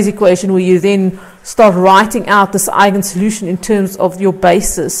Mathieu's equation where you then start writing out this eigensolution in terms of your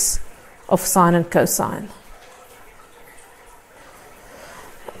basis of sine and cosine.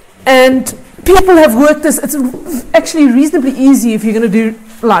 And people have worked this. It's actually reasonably easy if you're going to do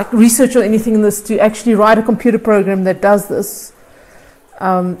like research or anything in this to actually write a computer program that does this.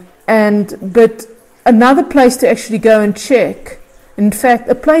 But another place to actually go and check, in fact,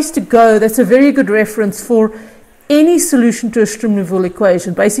 a place to go that's a very good reference for any solution to a Sturm-Liouville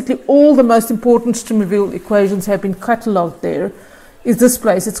equation, basically all the most important Sturm-Liouville equations have been catalogued there, is this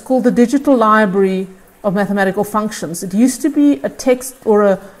place. It's called the Digital Library of Mathematical Functions. It used to be a text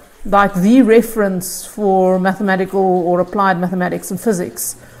or the reference for mathematical or applied mathematics and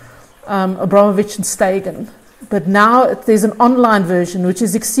physics, Abramovich and Stegen. But now there's an online version which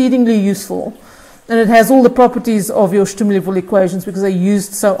is exceedingly useful. And it has all the properties of your Sturm-Liouville equations because they're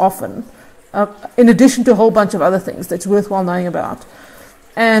used so often, in addition to a whole bunch of other things that's worthwhile knowing about.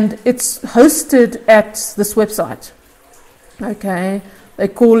 And it's hosted at this website. Okay, they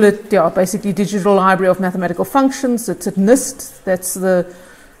call it basically Digital Library of Mathematical Functions. It's at NIST. That's the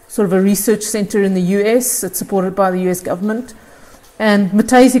sort of a research center in the US. It's supported by the US government. And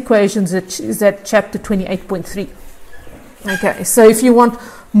Mathieu's equations is at chapter 28.3. Okay, so if you want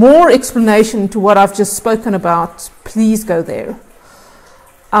more explanation to what I've just spoken about, please go there.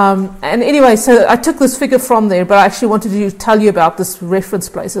 And anyway, so I took this figure from there, but I actually wanted to tell you about this reference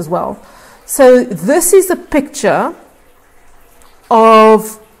place as well. So this is a picture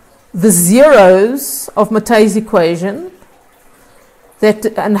of the zeros of Mathieu's equation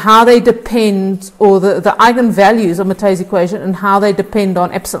and how they depend, or the eigenvalues of Mathieu's equation and how they depend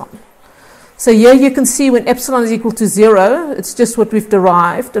on epsilon. So here you can see when epsilon is equal to 0, it's just what we've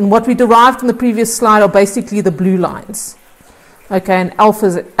derived. And what we derived in the previous slide are basically the blue lines. Okay, and alpha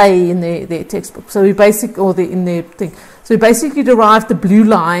is A in their textbook. So we in their thing. So we basically derived the blue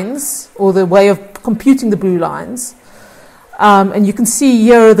lines, or the way of computing the blue lines. And you can see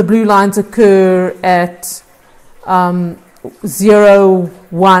here the blue lines occur at 0,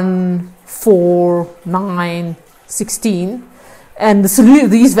 1, 4, 9, 16. And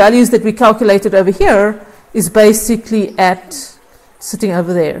these values that we calculated over here is basically sitting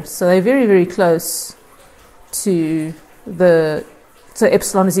over there. So they're very, very close to so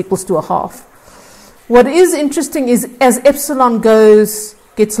epsilon is equals to 1/2. What is interesting is as epsilon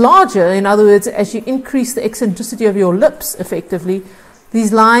gets larger, in other words, as you increase the eccentricity of your ellipse effectively,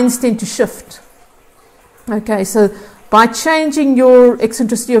 these lines tend to shift. Okay, so by changing your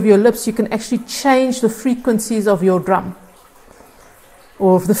eccentricity of your ellipse, you can actually change the frequencies of your drum,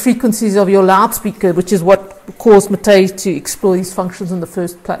 or the frequencies of your loudspeaker, which is what caused Mathieu to explore these functions in the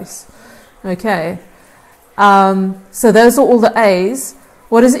first place. Okay, so those are all the A's.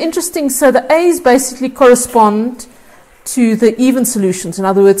 What is interesting, so the A's basically correspond to the even solutions. In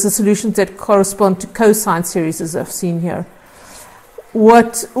other words, the solutions that correspond to cosine series, as I've seen here.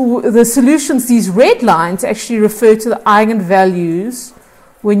 the solutions, these red lines actually refer to the eigenvalues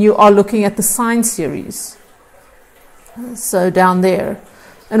when you are looking at the sine series. So down there.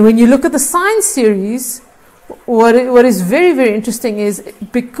 And when you look at the sine series, what is very, very interesting is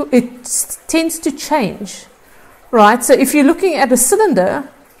it tends to change, right? So if you're looking at a cylinder,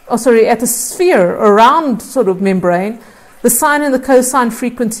 at a sphere, a round sort of membrane, the sine and the cosine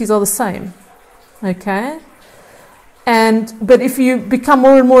frequencies are the same, okay? But if you become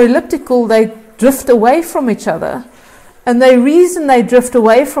more and more elliptical, they drift away from each other. And the reason they drift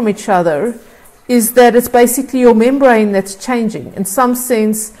away from each other is that it's basically your membrane that's changing. In some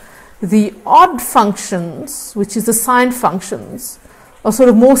sense, the odd functions, which is the sine functions, are sort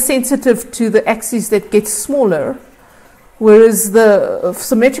of more sensitive to the axes that get smaller, whereas the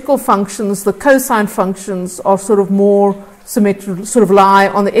symmetrical functions, the cosine functions, are sort of more symmetrical, sort of lie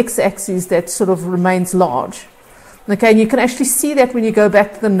on the x-axis that sort of remains large. Okay, and you can actually see that when you go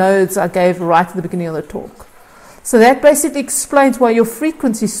back to the nodes I gave right at the beginning of the talk. So that basically explains why your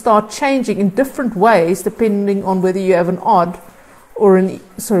frequencies start changing in different ways depending on whether you have an odd or an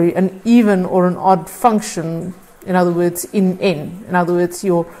even or an odd function. In other words, in n. In other words,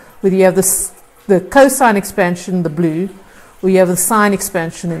 whether you have the cosine expansion, the blue, or you have the sine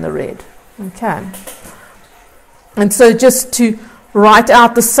expansion in the red. Okay. And so just to write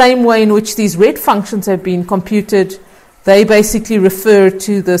out the same way in which these red functions have been computed, they basically refer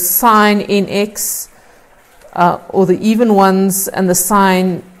to the sine nx, or the even ones, and the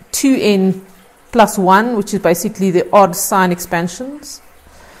sine 2n plus 1, which is basically the odd sine expansions.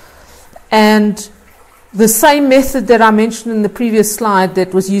 And the same method that I mentioned in the previous slide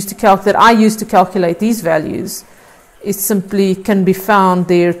that I used to calculate these values, it simply can be found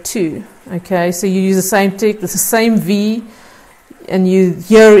there too. Okay, so you use the same take, it's the same v, and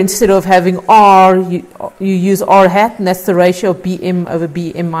here instead of having r, you use r hat, and that's the ratio of bm over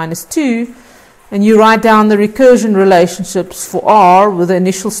bm minus 2, and you write down the recursion relationships for r with the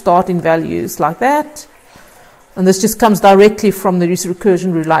initial starting values like that. And this just comes directly from these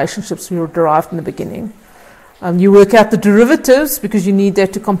recursion relationships we derived in the beginning. You work out the derivatives because you need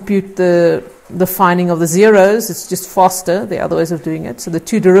that to compute the finding of the zeros. It's just faster, the other ways of doing it. So the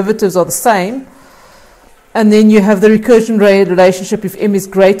two derivatives are the same. And then you have the recursion relationship if m is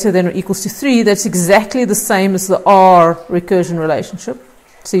greater than or equals to 3. That's exactly the same as the r recursion relationship.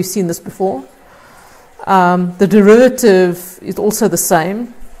 So you've seen this before. The derivative is also the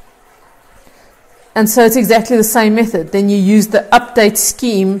same. And so it's exactly the same method. Then you use the update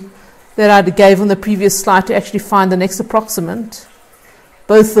scheme that I gave on the previous slide to actually find the next approximant,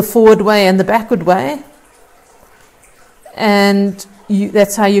 both the forward way and the backward way. And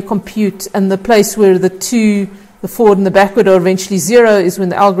that's how you compute. And the place where the forward and the backward are eventually 0 is when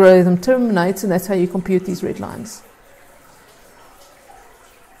the algorithm terminates, and that's how you compute these red lines.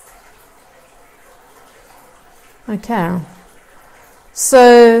 Okay.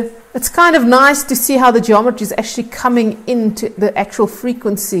 So it's kind of nice to see how the geometry is actually coming into the actual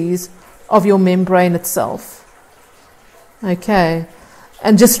frequencies of your membrane itself. Okay.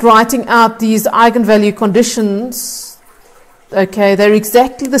 And just writing out these eigenvalue conditions, okay, they're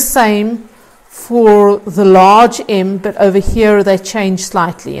exactly the same for the large M, but over here they change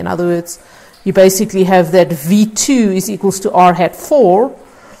slightly. In other words, you basically have that V2 is equals to R hat 4.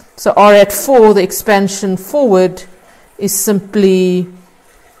 So R hat 4, the expansion forward, is simply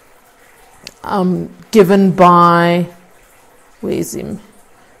given by, where is him?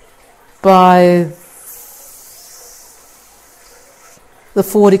 By the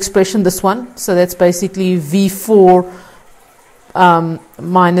forward expression, this one. So that's basically V4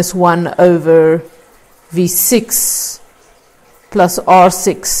 minus 1 over V6 plus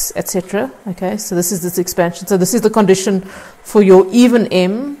R6, etc. Okay, so this is this expansion. So this is the condition for your even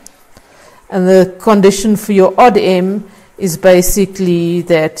M. And the condition for your odd M is basically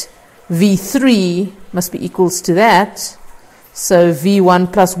that V3 must be equals to that. So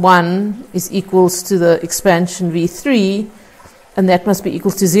V1 plus 1 is equals to the expansion V3, and that must be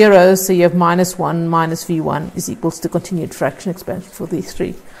equal to 0. So you have minus 1 minus V1 is equals to continued fraction expansion for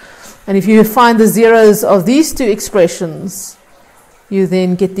V3. And if you find the zeros of these two expressions, you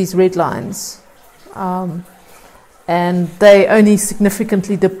then get these red lines. And they only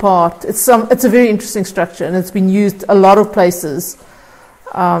significantly depart. It's a very interesting structure, and it's been used a lot of places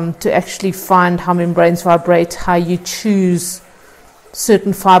to actually find how membranes vibrate, how you choose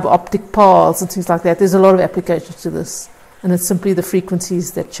certain fiber optic paths and things like that. There's a lot of applications to this, and it's simply the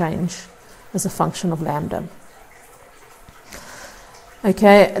frequencies that change as a function of lambda.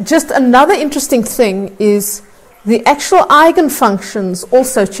 Okay, just another interesting thing is the actual eigenfunctions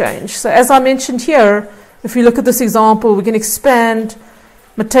also change. So as I mentioned here, if we look at this example, we can expand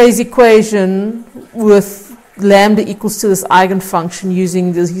Mathieu's equation with lambda equals to this eigenfunction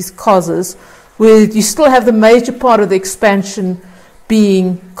using these causes, where you still have the major part of the expansion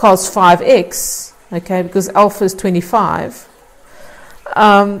being cos 5x, okay, because alpha is 25.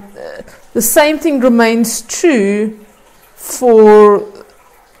 The same thing remains true for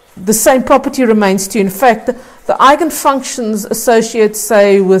the same property remains true. In fact, the eigenfunctions associated,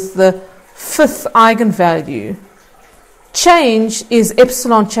 say, with the fifth eigenvalue change is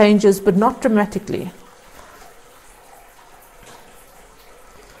epsilon changes, but not dramatically.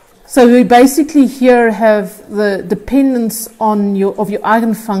 So we basically here have the dependence on your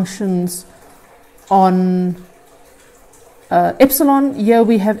eigenfunctions on epsilon. Here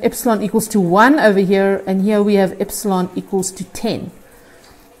we have epsilon equals to 1 over here, and here we have epsilon equals to 10.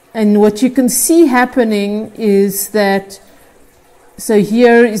 And what you can see happening is that, so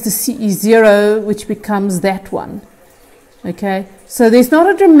here is the CE0, which becomes that one. Okay, so there's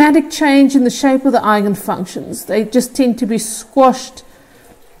not a dramatic change in the shape of the eigenfunctions. They just tend to be squashed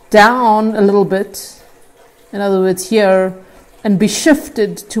down a little bit, in other words here, and be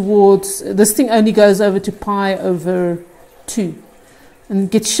shifted towards, this thing only goes over to pi over 2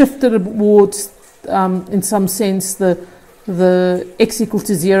 and gets shifted towards, in some sense, the x equals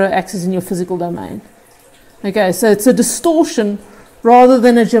to 0 axis in your physical domain. Okay, so it's a distortion rather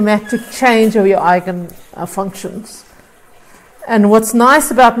than a geometric change of your eigenfunctions. And what's nice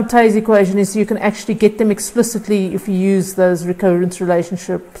about Mathieu's equation is you can actually get them explicitly if you use those recurrence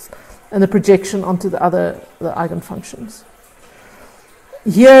relationships and the projection onto the eigenfunctions.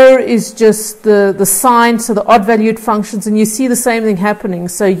 Here is just the sign, so the odd valued functions, and you see the same thing happening.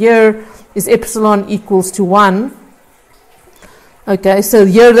 So here is epsilon equals to 1. Okay, so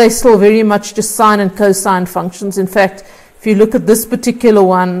here they're still very much just sine and cosine functions. In fact, if you look at this particular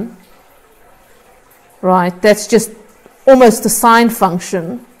one, right, that's just almost a sine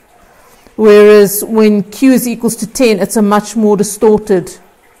function, whereas when q is equals to 10, it's a much more distorted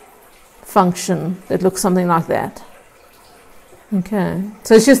function that looks something like that. Okay,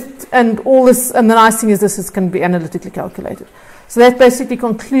 so it's just, and all this, and the nice thing is this can be analytically calculated. So that basically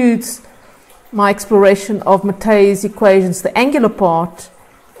concludes my exploration of Mathieu's equations, the angular part.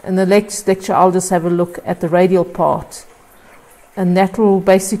 In the next lecture, I'll just have a look at the radial part. And that will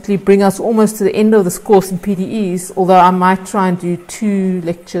basically bring us almost to the end of this course in PDEs, although I might try and do 2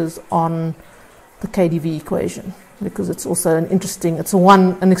 lectures on the KdV equation, because it's also an interesting, it's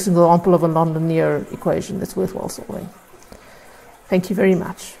an example of a nonlinear equation that's worthwhile solving. Thank you very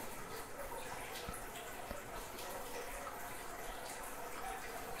much.